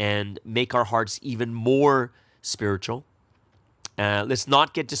and make our hearts even more spiritual. Let's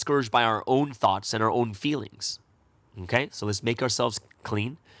not get discouraged by our own thoughts and our own feelings. Okay? So let's make ourselves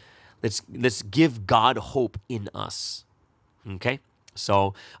clean. Let's give God hope in us. Okay?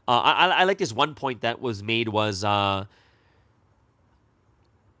 So I like this one point that was made was the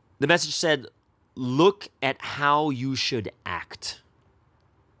message said, look at how you should act.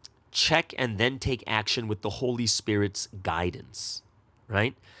 Check and then take action with the Holy Spirit's guidance,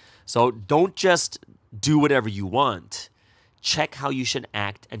 right? So don't just do whatever you want. Check how you should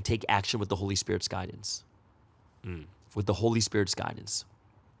act and take action with the Holy Spirit's guidance. With the Holy Spirit's guidance.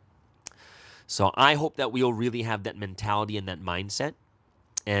 So I hope that we'll really have that mentality and that mindset.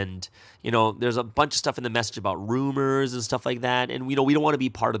 And, there's a bunch of stuff in the message about rumors and stuff like that. And, we don't want to be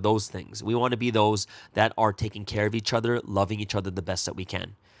part of those things. We want to be those that are taking care of each other, loving each other the best that we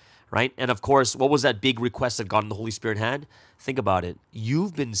can. Right? And of course, what was that big request that God and the Holy Spirit had? Think about it.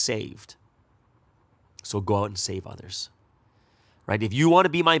 You've been saved. So go out and save others. Right? If you want to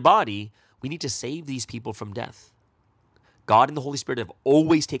be my body, we need to save these people from death. God and the Holy Spirit have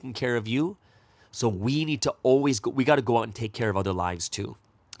always taken care of you. So we need to we got to go out and take care of other lives too.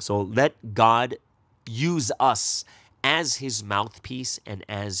 So let God use us as his mouthpiece and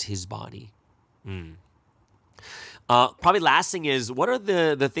as his body. Probably last thing is, what are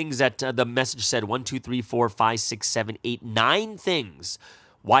the things that the message said? 1, 2, 3, 4, 5, 6, 7, 8, 9 things.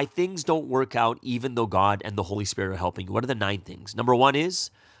 Why things don't work out even though God and the Holy Spirit are helping you. What are the 9 things? Number 1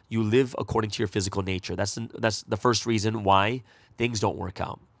 is you live according to your physical nature. That's the first reason why things don't work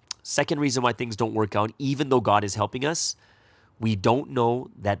out. Second reason why things don't work out, even though God is helping us, we don't know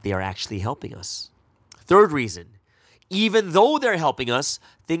that they are actually helping us. Third reason, even though they're helping us,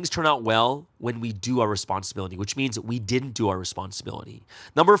 things turn out well when we do our responsibility, which means we didn't do our responsibility.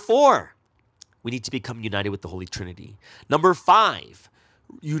 Number 4, we need to become united with the Holy Trinity. Number 5,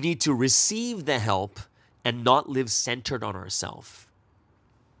 you need to receive the help and not live centered on ourselves.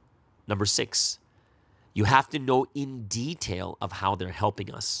 Number 6, you have to know in detail of how they're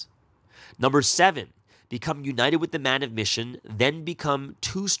helping us. Number 7, become united with the man of mission, then become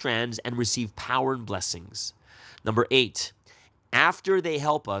 2 strands and receive power and blessings. Number 8, after they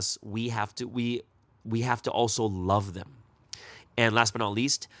help us, we have to also love them. And last but not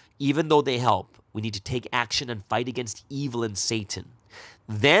least, even though they help, we need to take action and fight against evil and Satan.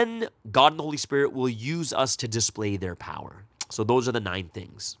 Then God and the Holy Spirit will use us to display their power. So those are the 9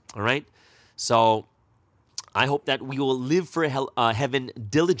 things, all right? So I hope that we will live for heaven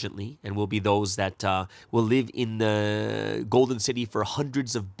diligently, and we'll be those that will live in the golden city for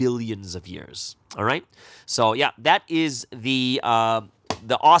hundreds of billions of years. All right? So yeah, that is the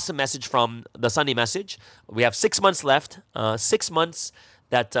awesome message from the Sunday message. We have 6 months left, 6 months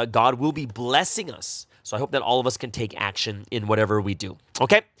that God will be blessing us. So I hope that all of us can take action in whatever we do.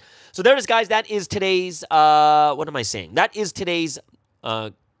 Okay? So there it is, guys. That is today's, what am I saying? That is today's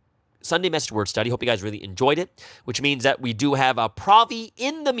Sunday message word study. Hope you guys really enjoyed it, which means that we do have Provi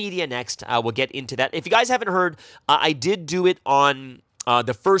in the media next. We'll get into that. If you guys haven't heard, I did do it on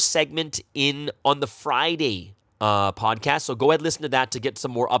the first segment on the Friday podcast. So go ahead and listen to that to get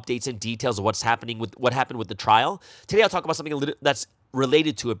some more updates and details of what happened with the trial. Today I'll talk about something a little that's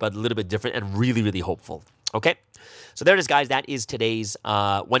related to it, but a little bit different and really, really hopeful. Okay? So there it is, guys. That is today's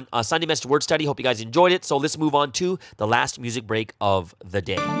Sunday message word study. Hope you guys enjoyed it. So let's move on to the last music break of the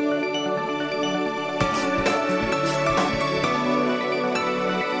day.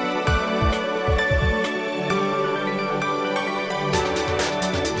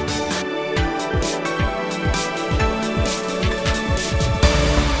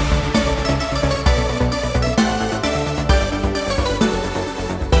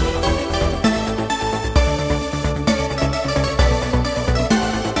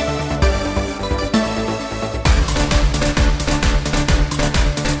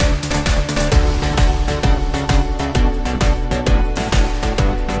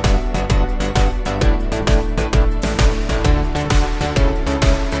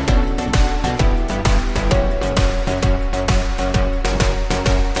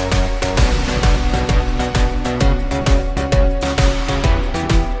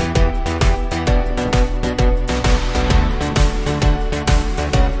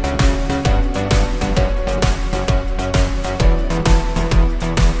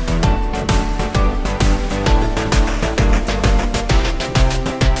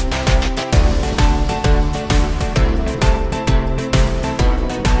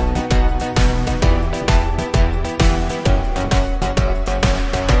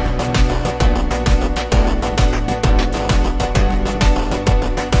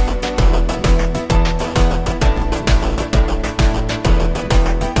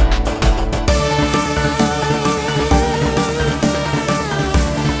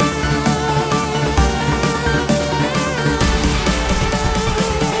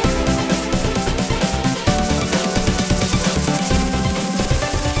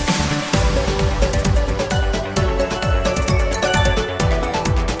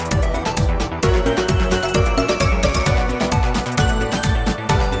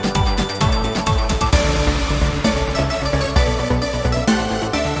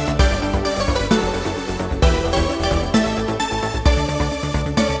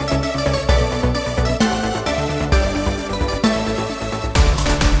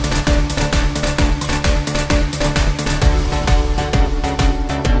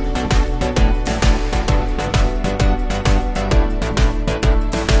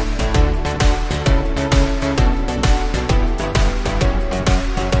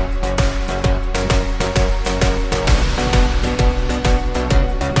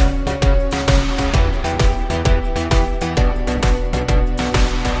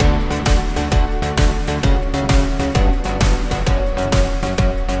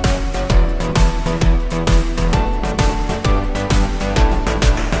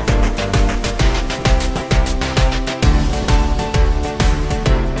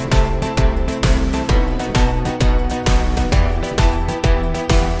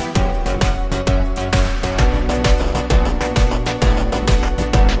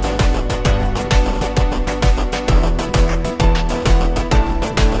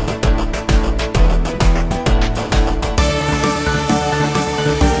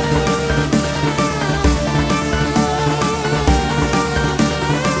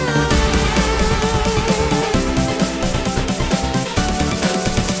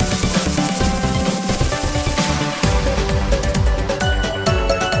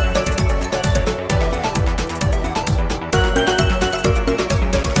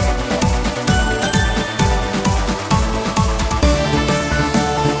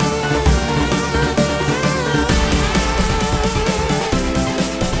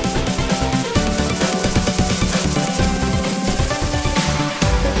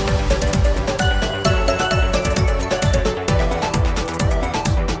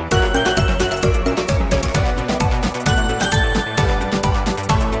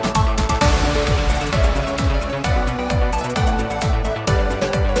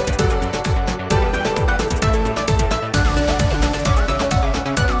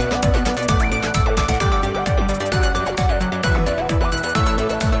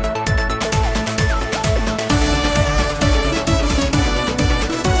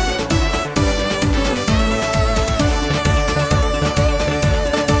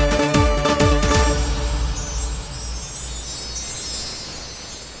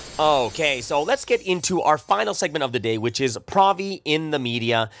 Okay, so let's get into our final segment of the day, which is Provi in the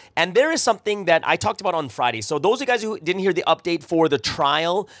media. And there is something that I talked about on Friday. So those of you guys who didn't hear the update for the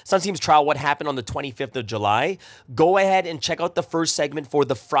trial, Sunsteam's trial, what happened on the 25th of July, go ahead and check out the first segment for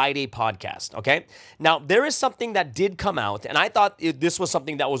the Friday podcast, okay? Now, there is something that did come out, and I thought this was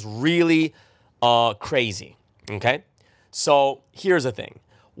something that was really crazy, okay? So here's the thing.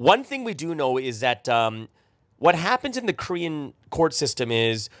 One thing we do know is that what happens in the Korean court system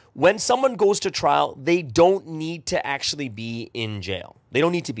is when someone goes to trial, they don't need to actually be in jail. They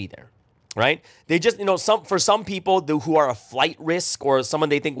don't need to be there, right? They just, for some people who are a flight risk or someone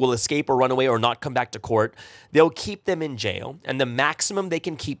they think will escape or run away or not come back to court, they'll keep them in jail. And the maximum they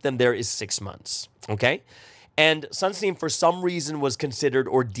can keep them there is 6 months, okay? And Sunsteam, for some reason, was considered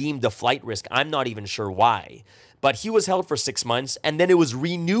or deemed a flight risk. I'm not even sure why. But he was held for 6 months, and then it was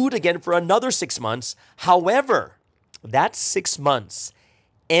renewed again for another 6 months. However, that 6 months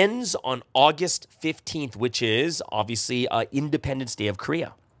ends on August 15th, which is obviously Independence Day of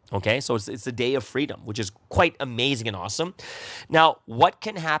Korea. Okay, so it's the day of freedom, which is quite amazing and awesome. Now, what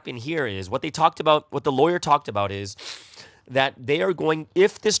can happen here is what the lawyer talked about is that they are going,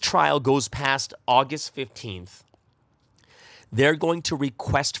 if this trial goes past August 15th, they're going to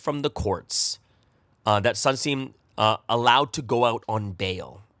request from the courts that Sunsteam allowed to go out on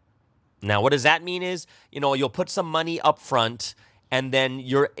bail. Now, what does that mean is, you'll put some money up front and then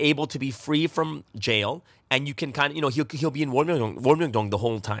you're able to be free from jail and you can kind of, he'll be in Wonmyeongdong the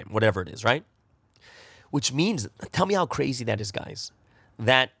whole time, whatever it is, right? Which means, tell me how crazy that is, guys,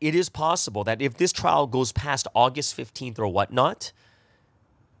 that it is possible that if this trial goes past August 15th or whatnot,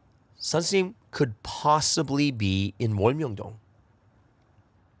 Sunsteam could possibly be in Wonmyeongdong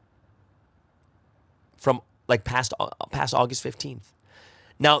from past August 15th.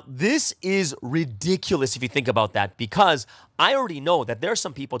 Now, this is ridiculous if you think about that, because I already know that there are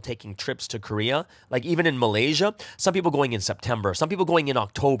some people taking trips to Korea, like even in Malaysia, some people going in September, some people going in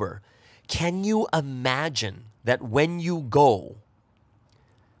October. Can you imagine that when you go,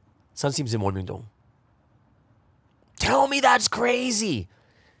 Sunsteam's in Wonmyeongdong? Tell me that's crazy.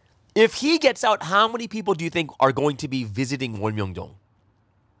 If he gets out, how many people do you think are going to be visiting Wonmyeongdong?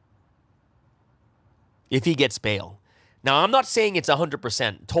 If he gets bail. Now, I'm not saying it's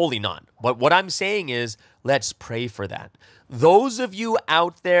 100%, totally not. But what I'm saying is, let's pray for that. Those of you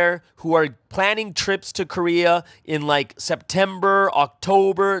out there who are planning trips to Korea in September,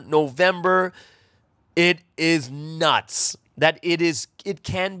 October, November, it is nuts that it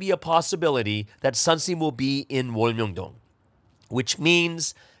can be a possibility that Sunsteam will be in Wonmyeongdong, which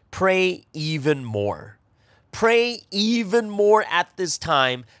means pray even more. Pray even more at this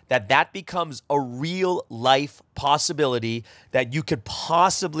time that becomes a real life possibility, that you could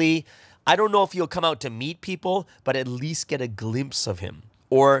possibly, I don't know if he'll come out to meet people, but at least get a glimpse of him.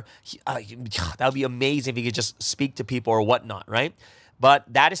 Or that would be amazing if he could just speak to people or whatnot, right? But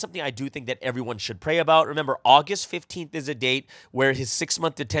that is something I do think that everyone should pray about. Remember, August 15th is a date where his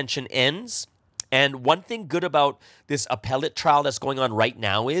 6-month detention ends. And one thing good about this appellate trial that's going on right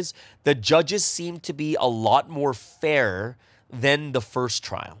now is the judges seem to be a lot more fair than the first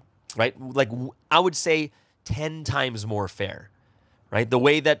trial, right? I would say 10 times more fair, right? The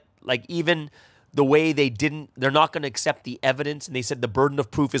way that, even the way they're not going to accept the evidence, and they said the burden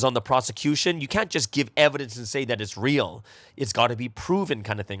of proof is on the prosecution. You can't just give evidence and say that it's real. It's got to be proven,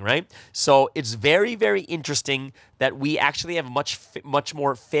 kind of thing, right? So it's very, very interesting that we actually have much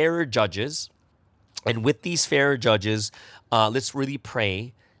more fairer judges. And with these fairer judges, let's really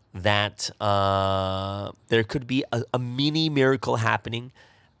pray that there could be a mini miracle happening,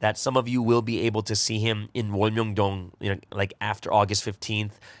 that some of you will be able to see him in Wonmyeongdong, after August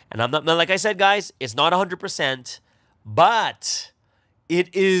 15th. And I'm not, like I said, guys, it's not 100%, but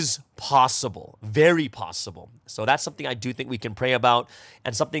it is possible, very possible. So that's something I do think we can pray about,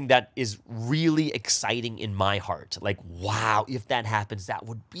 and something that is really exciting in my heart. Wow, if that happens, that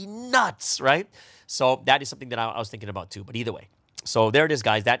would be nuts, right? So that is something that I was thinking about too. But either way, so there it is,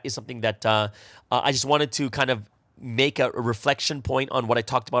 guys. That is something that I just wanted to kind of make a reflection point on what I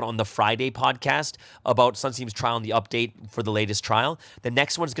talked about on the Friday podcast about Sunsteam's trial and the update for the latest trial. The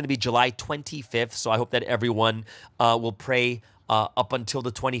next one is going to be July 25th. So I hope that everyone will pray up until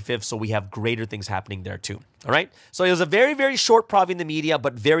the 25th, so we have greater things happening there too. All right? So it was a very, very short Provi in the media,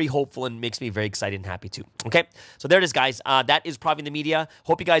 but very hopeful and makes me very excited and happy too. Okay? So there it is, guys. That is Provi in the media.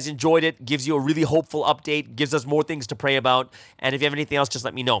 Hope you guys enjoyed it. Gives you a really hopeful update. Gives us more things to pray about. And if you have anything else, just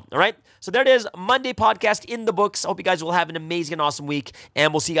let me know. All right? So there it is. Monday podcast in the books. Hope you guys will have an amazing and awesome week.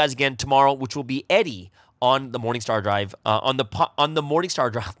 And we'll see you guys again tomorrow, which will be Eddie on the Morning Star Drive. On the Morning Star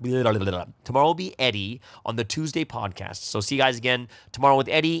Drive. Tomorrow will be Eddie on the Tuesday podcast. So see you guys again tomorrow with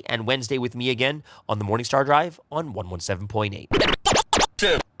Eddie and Wednesday with me again on the Morning Star Drive on 117.8.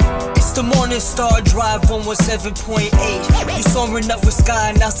 It's the Morning Star Drive 117.8. You soaring up with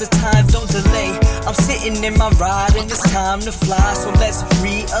sky, now's the time, don't delay. I'm sitting in my ride and it's time to fly. So let's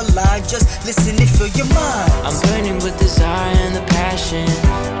realign, just listen and feel your mind. I'm burning with desire and the passion.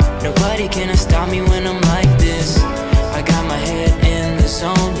 Nobody can stop me when I'm like this. I got my head in the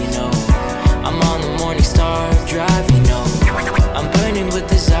zone, you know. I'm on the Morning Star Drive, you know. I'm burning with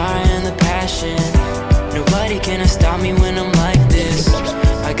desire and the passion. Nobody can stop me when I'm like this.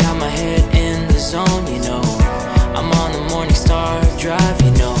 I got my head in the zone, you know. I'm on the Morning Star Drive,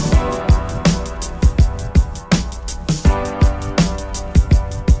 you know.